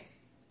 go ahead.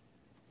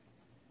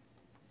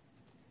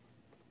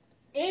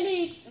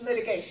 Any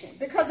litigation,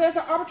 because there's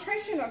an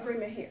arbitration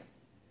agreement here.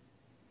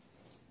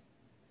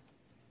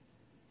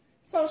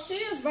 So she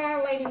is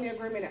violating the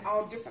agreement in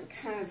all different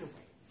kinds of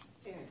ways,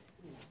 in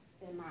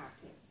my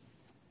opinion.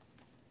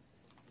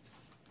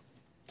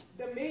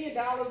 The $1 million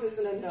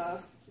isn't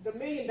enough. The $1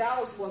 million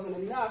wasn't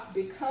enough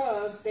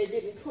because they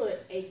didn't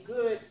put a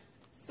good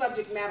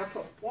subject matter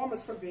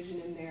performance provision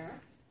in there.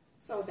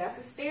 So that's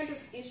a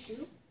standards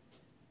issue.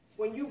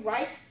 When you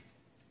write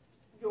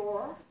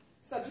your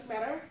subject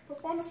matter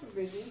performance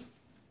provision,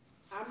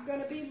 I'm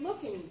going to be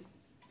looking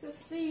to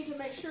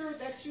make sure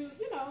that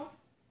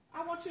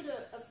I want you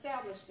to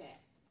establish that.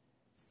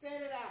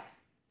 Set it out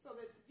so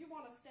that you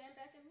want to stand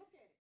back and look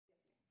at it.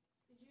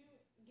 Could you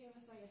give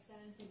us like a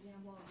sentence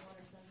example of what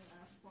a subject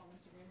matter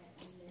performance agreement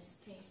in this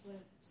case would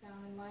have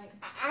sounded like?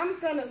 I'm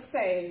going to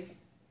say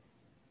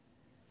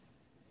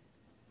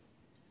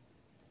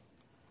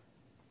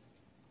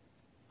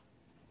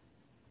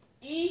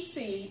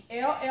EC,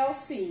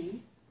 LLC,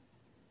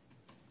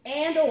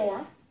 and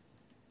or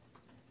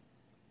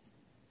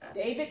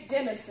David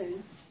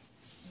Dennison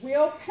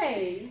will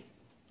pay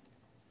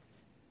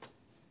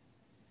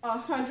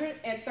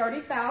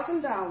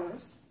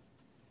 $130,000,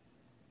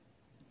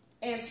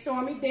 and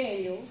Stormy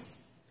Daniels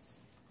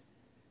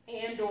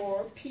and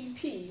or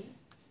PP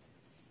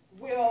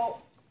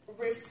will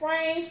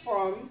refrain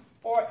from,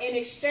 or in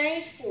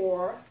exchange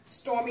for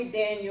Stormy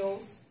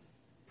Daniels'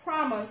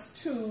 promise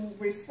to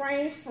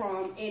refrain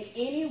from in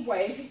any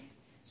way,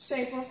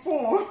 shape, or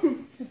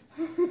form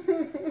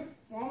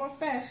or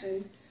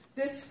fashion,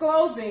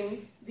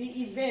 disclosing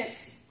the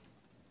events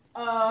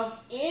of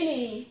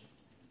any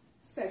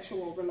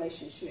sexual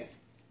relationship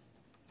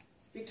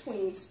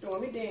between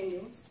Stormy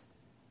Daniels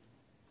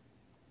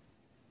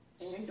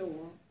and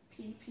or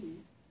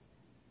PP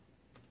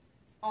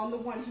on the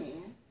one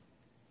hand,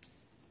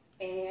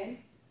 and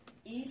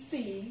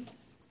EC,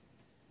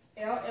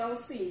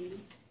 LLC,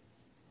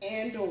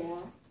 and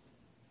or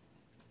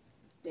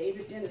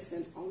David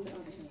Dennison on the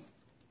other hand.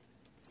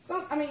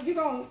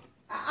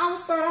 I will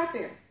start out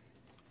there.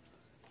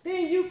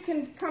 Then you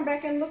can come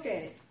back and look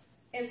at it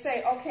and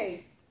say,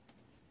 okay,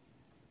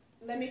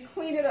 let me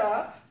clean it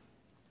up.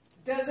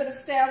 Does it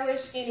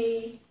establish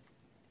is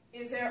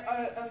there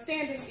a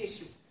standards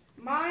issue?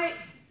 My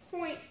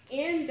point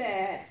in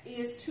that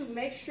is to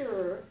make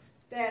sure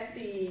that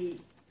the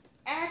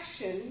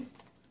action,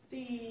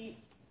 the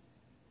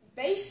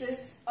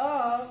basis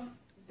of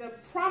the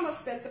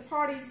promise that the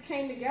parties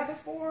came together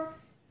for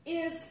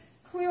is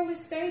clearly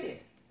stated.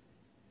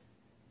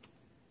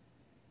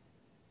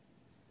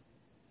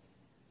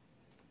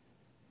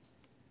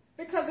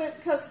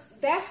 Because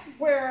that's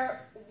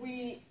where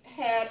we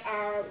had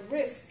our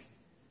risk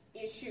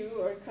issue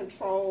or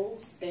control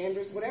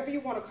standards, whatever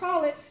you want to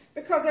call it,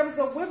 because there was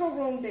a wiggle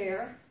room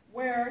there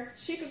where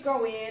she could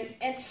go in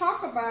and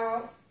talk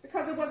about,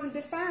 because it wasn't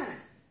defined.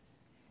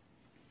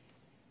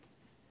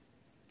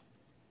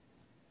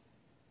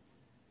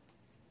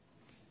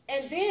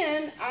 And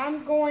then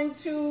I'm going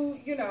to,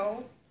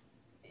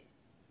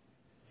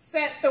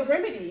 set the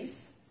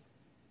remedies.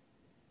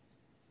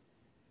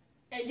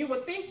 And you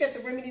would think that the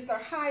remedies are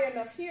high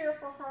enough here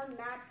for her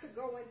not to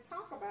go and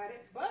talk about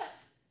it, but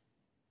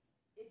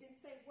it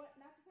didn't say what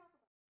not to talk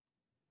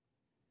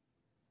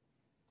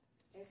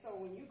about. And so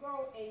when you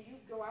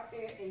go out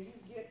there and you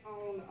get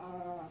on,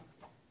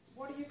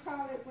 what do you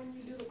call it when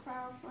you do the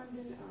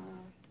crowdfunding?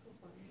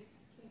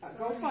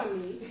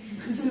 GoFundMe.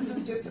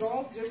 Just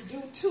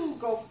do two.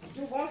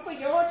 Do one for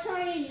your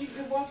attorney and you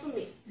do one for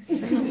me. 2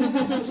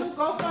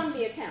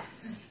 GoFundMe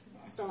accounts,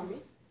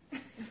 Stormy.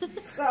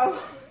 So,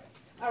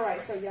 all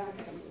right, so y'all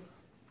gotta move.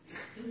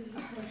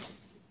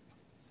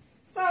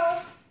 So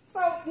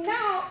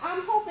now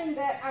I'm hoping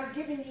that I'm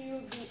giving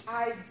you the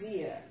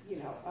idea,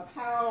 of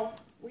how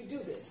we do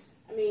this.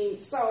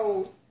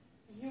 So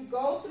you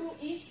go through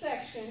each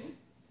section.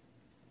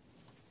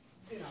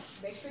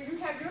 Make sure you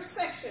have your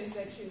sections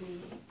that you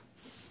need.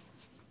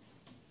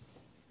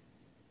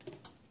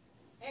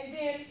 And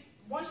then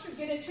once you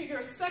get into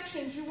your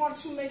sections, you want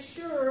to make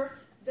sure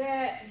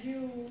that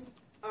you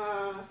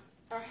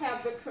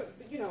have the,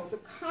 the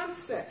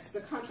concepts,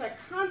 the contract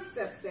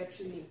concepts that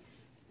you need.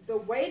 The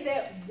way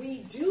that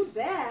we do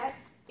that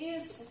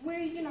is where,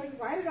 you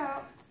write it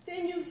out,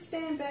 then you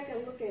stand back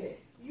and look at it.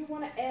 You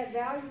want to add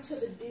value to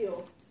the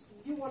deal.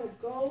 You want to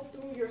go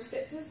through your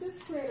steps. Does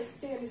this create a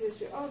standards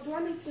issue? Oh, do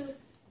I need to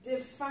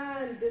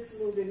define this a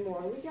little bit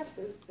more? We got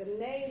the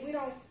name. We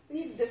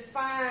need to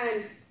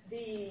define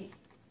the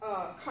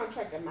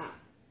contract amount,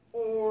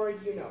 or,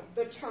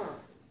 the term,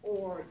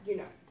 or,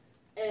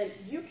 and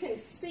you can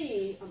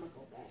see, I'm going to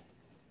go back,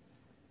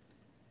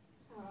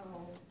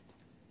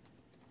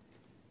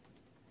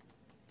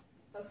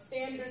 a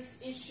standards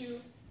issue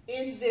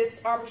in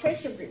this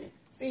arbitration agreement.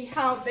 See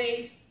how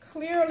they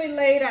clearly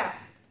laid out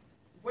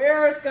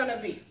where it's going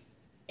to be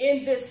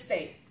in this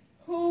state,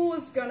 who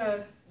is going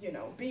to,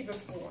 be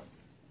before,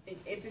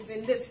 if it's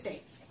in this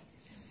state.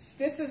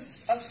 This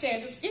is a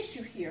standards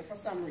issue here for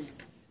some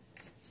reason.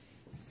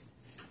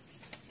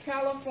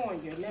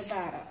 California,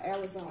 Nevada,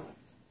 Arizona.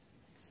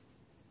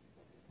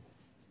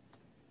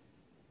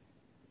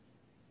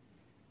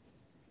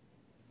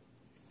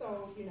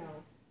 So, you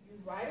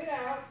write it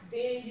out,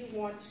 then you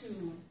want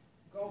to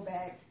go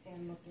back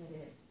and look at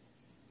it.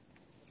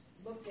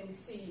 Look and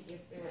see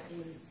if there are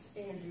any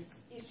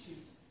standards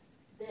issues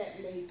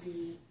that may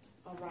be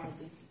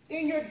arising.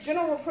 Then your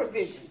general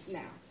provisions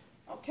now.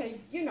 Okay,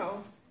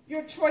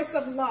 your choice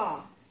of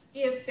law.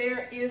 If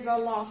there is a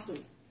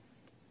lawsuit,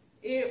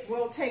 it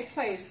will take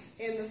place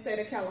in the state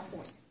of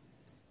California.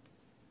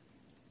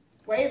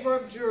 Waiver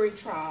of jury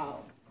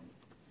trial.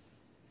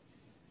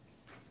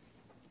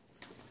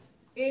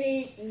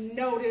 Any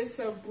notice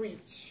of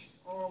breach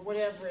or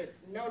whatever,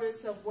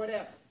 notice of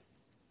whatever.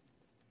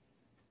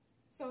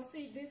 So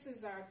see, this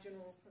is our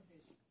general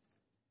provisions.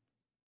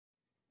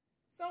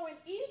 So in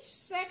each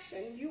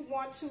section, you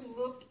want to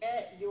look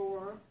at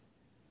your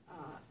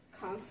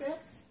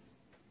concepts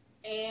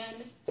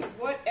and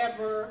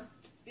whatever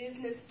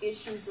business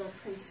issues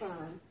of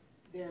concern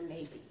there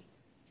may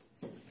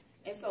be.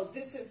 And so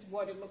this is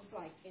what it looks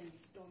like in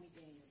Stormy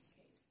Daniels'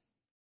 case.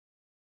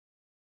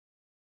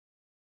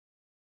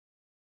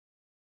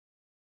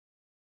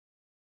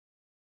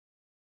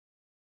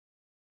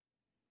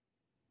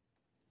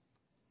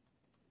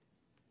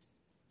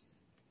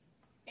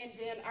 And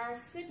then our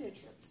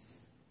signatures.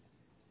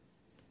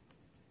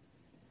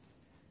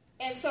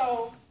 And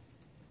so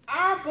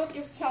our book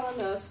is telling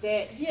us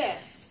that,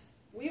 yes,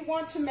 we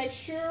want to make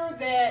sure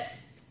that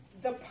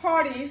the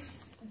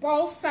parties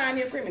both sign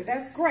the agreement.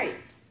 That's great.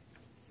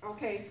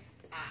 Okay.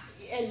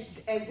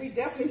 And we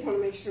definitely want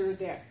to make sure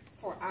that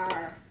for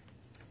our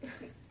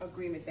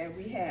agreement that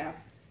we have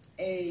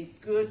a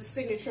good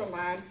signature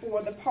line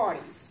for the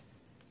parties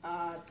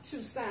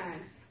to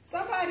sign.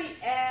 Somebody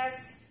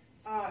asked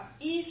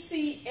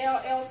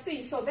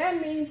ECLLC. So that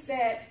means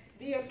that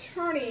the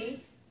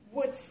attorney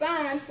would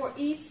sign for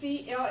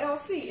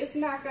ECLLC. It's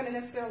not going to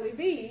necessarily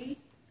be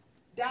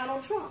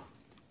Donald Trump.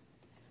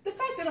 The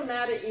fact of the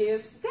matter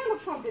is, Donald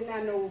Trump did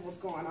not know what was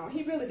going on.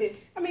 He really did.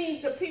 I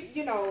mean, the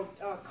people,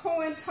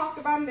 Cohen talked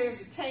about him.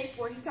 There's a tape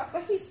where he talked,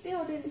 but he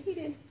still didn't. He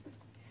didn't.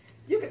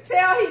 You could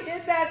tell he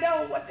did not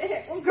know what the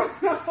heck was going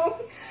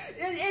on.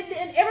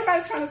 And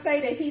everybody's trying to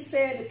say that he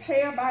said to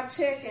pay her by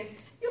check, and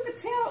you could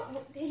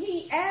tell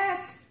he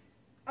asked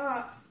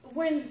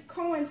when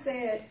Cohen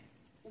said,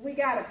 "We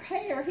got to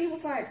pay her," he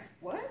was like,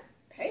 "What?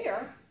 Pay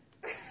her?"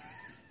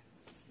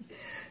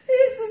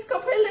 He's just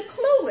completely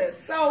clueless.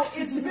 So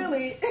it's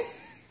really,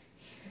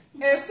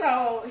 and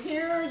so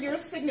here are your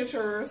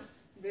signatures.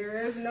 There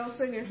is no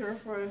signature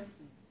for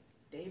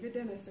David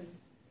Dennison.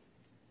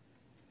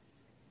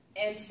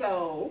 And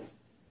so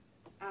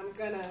I'm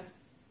going to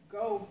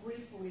go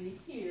briefly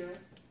here,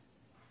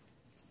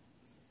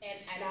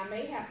 and I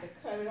may have to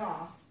cut it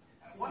off.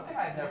 One thing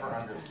I never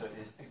understood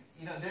is,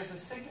 there's a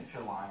signature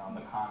line on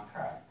the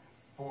contract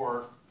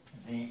for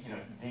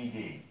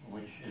DD,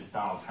 which is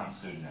Donald Trump's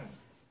pseudonym.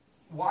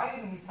 Why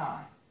didn't he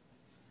sign?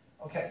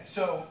 Okay,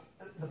 so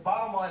the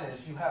bottom line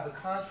is you have a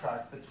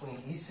contract between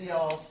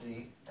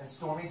ECLLC and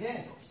Stormy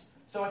Daniels.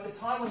 So at the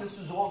time when this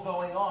was all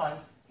going on,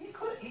 he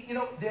could,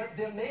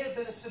 there may have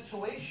been a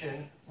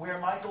situation where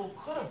Michael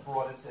could have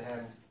brought it to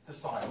him to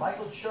sign.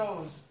 Michael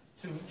chose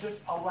to just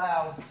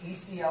allow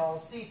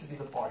ECLLC to be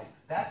the party.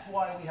 That's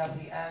why we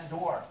have the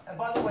and/or. And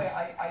by the way,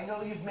 I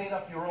know you've made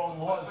up your own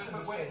laws in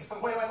this case.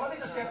 Wait, let me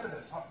just get to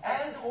this.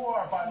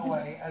 And/or, by the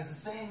way, has the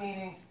same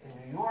meaning in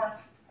New York,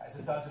 as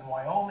it does in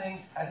Wyoming,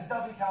 as it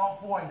does in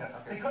California.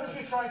 Okay. Because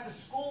you're trying to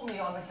school me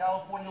on the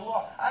California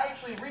law, I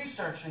actually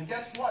researched, and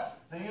guess what?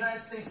 The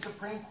United States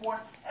Supreme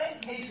Court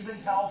and cases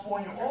in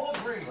California all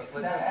agree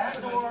that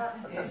and/or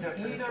is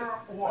either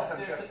or.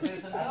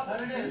 There's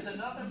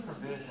another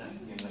provision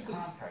in the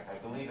contract, I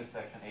believe it's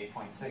section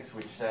 8.6,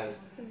 which says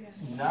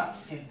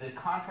the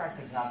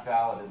contract is not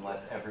valid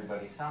unless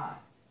everybody signs.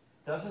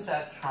 Doesn't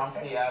that trump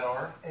the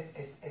and/or?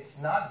 It's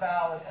not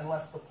valid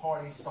unless the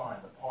parties sign.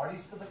 The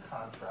parties to the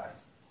contract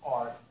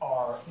are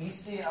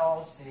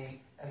ECLC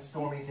and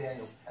Stormy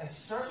Daniels. And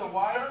So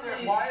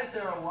why is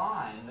there a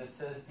line that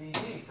says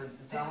DD for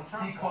Donald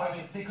Trump?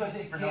 Because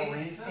it for gave, no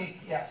reason?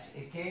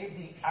 it gave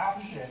the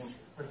option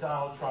for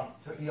Donald Trump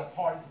to be a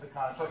party to the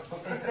contract.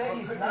 Instead,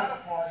 he's not a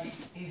party,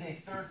 he's a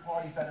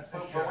third-party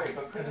beneficiary.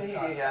 But couldn't he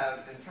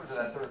have, in terms of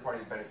that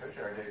third-party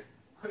beneficiary,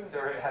 couldn't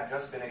there have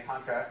just been a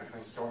contract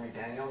between Stormy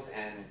Daniels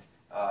and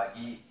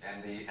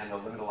the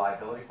Limited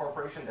Liability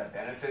Corporation that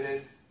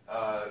benefited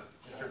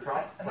Mr.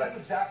 Trump? And that's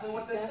exactly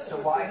what this is. So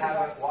why have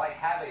a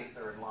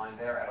third line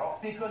there at all?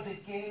 Because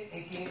it gave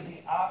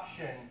the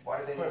option. Why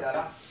did they need that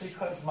option?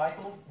 Because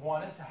Michael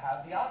wanted to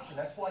have the option.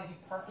 That's why he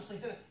purposely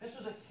did it. This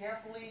was a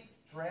carefully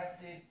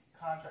drafted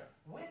contract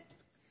with.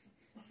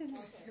 Okay.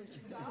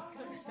 So I'm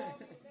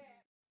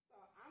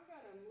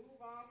going to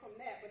move on from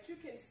that. But you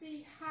can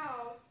see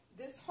how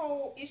this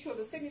whole issue of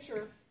the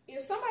signature,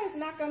 if somebody's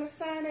not going to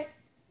sign it,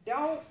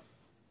 don't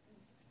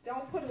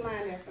put a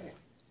line there for them.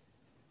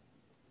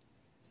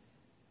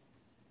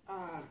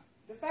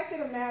 The fact of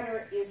the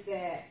matter is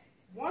that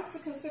once the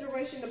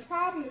consideration, the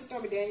problem that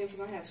Stormy Daniels is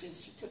going to have,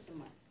 she took the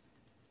money.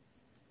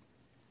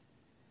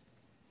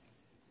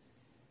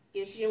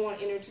 If she didn't want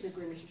to enter into the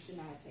agreement, she should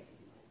not have taken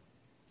the money.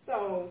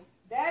 So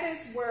that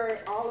is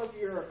where all of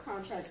your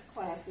contracts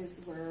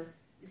classes, where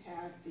you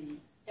have the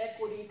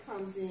equity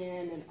comes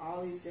in and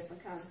all these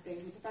different kinds of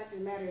things. But the fact of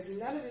the matter is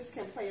none of this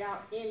can play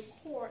out in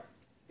court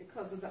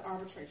because of the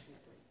arbitration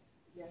agreement.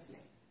 Yes,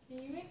 ma'am.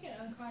 Can you make an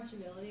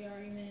unconscionability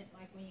argument,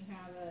 like when you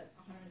have a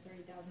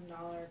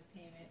 $130,000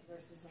 payment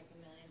versus like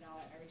 $1 million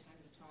every time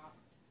you talk?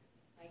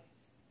 Like,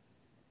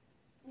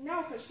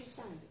 no, because she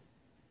signed it.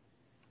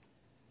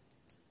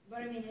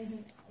 But I mean,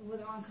 isn't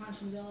with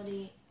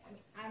unconscionability? I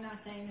mean, I'm not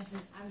saying this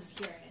is. I'm just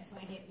curious.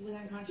 Like with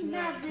unconscionability,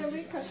 not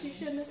really, because she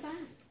shouldn't have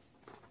signed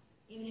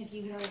it. Even if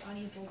you go with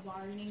unequal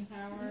bargaining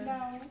power.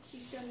 No, she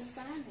shouldn't have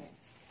signed it.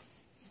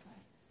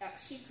 Okay.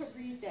 She could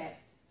read that,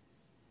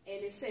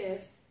 and it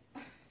says.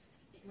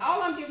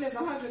 All I'm giving is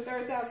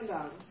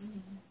 $130,000.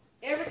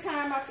 Every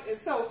time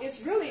so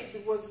it's really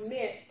it was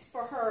meant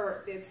for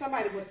her that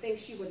somebody would think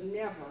she would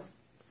never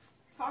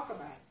talk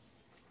about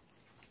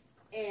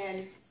it.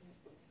 And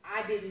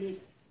I didn't either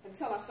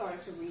until I started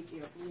to read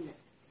the agreement.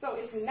 So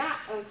it's not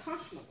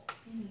unconscionable.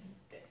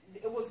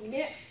 It was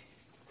meant,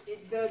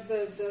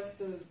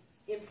 the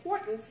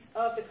importance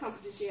of the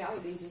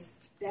confidentiality was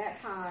that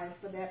high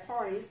for that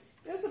party.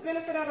 There's a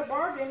benefit of the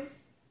bargain.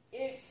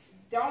 She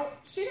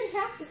didn't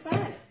have to sign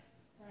it.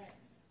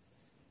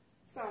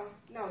 So,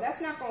 no, that's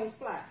not going to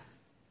fly.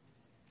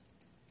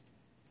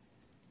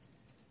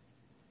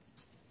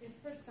 If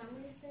for some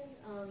reason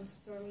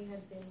Stormy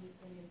had been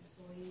an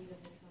employee of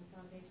the Trump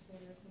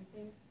Foundation or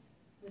something,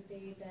 would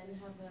they then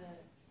have a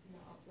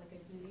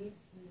duty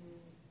to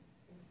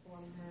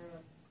inform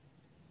her of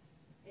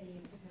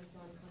any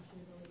potential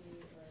unconscionability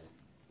or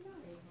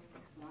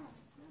No.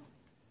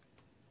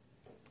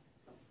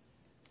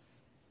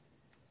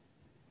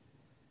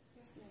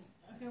 Yes, ma'am.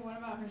 Okay, what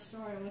about her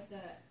story with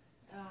the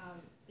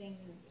thing?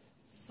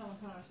 Someone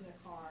coming up to the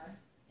car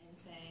and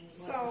saying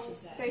whatever she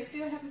said. They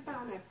still haven't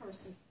found that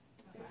person.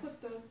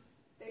 Okay.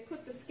 They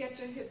put the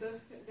sketch of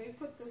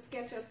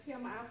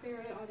him out there,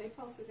 or they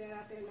posted that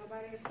out there.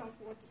 Nobody has come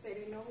forward to say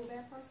they know who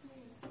that person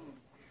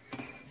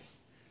is.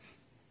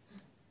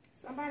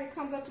 Somebody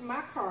comes up to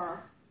my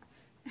car,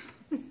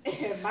 and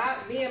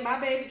me and my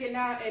baby getting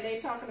out, and they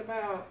talking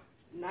about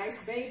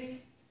nice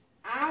baby.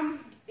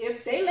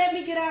 If they let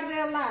me get out of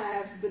there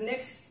alive, the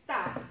next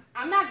stop,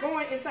 I'm not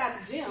going inside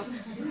the gym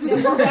to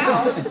work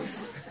out.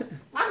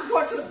 I'm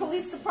going to the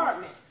police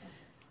department.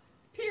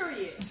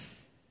 Period.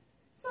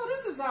 So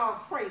this is all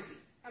crazy.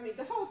 I mean,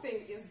 the whole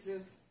thing is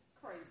just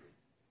crazy.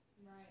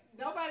 Right.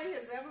 Nobody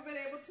has ever been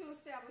able to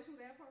establish who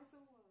that person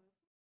was.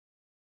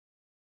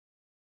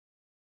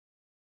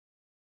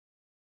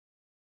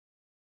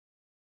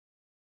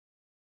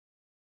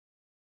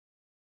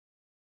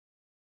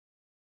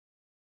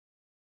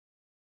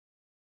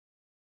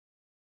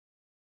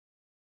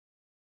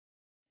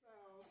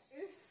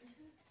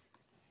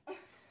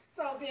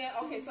 So then,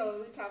 okay, so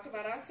we talked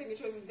about our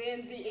signatures, and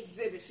then the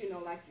exhibits,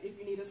 like if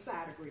you need a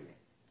side agreement.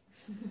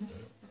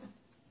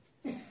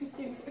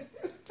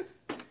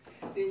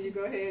 Then you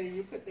go ahead and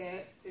you put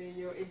that in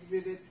your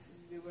exhibits,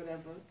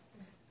 whatever,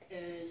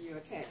 and you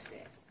attach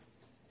that.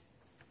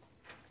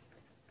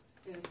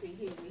 And see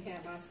here we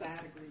have our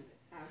side agreement,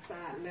 our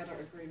side letter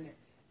agreement.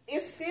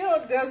 It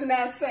still does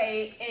not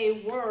say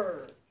a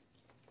word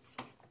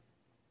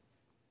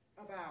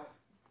about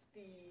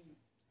the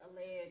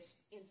alleged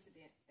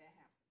incident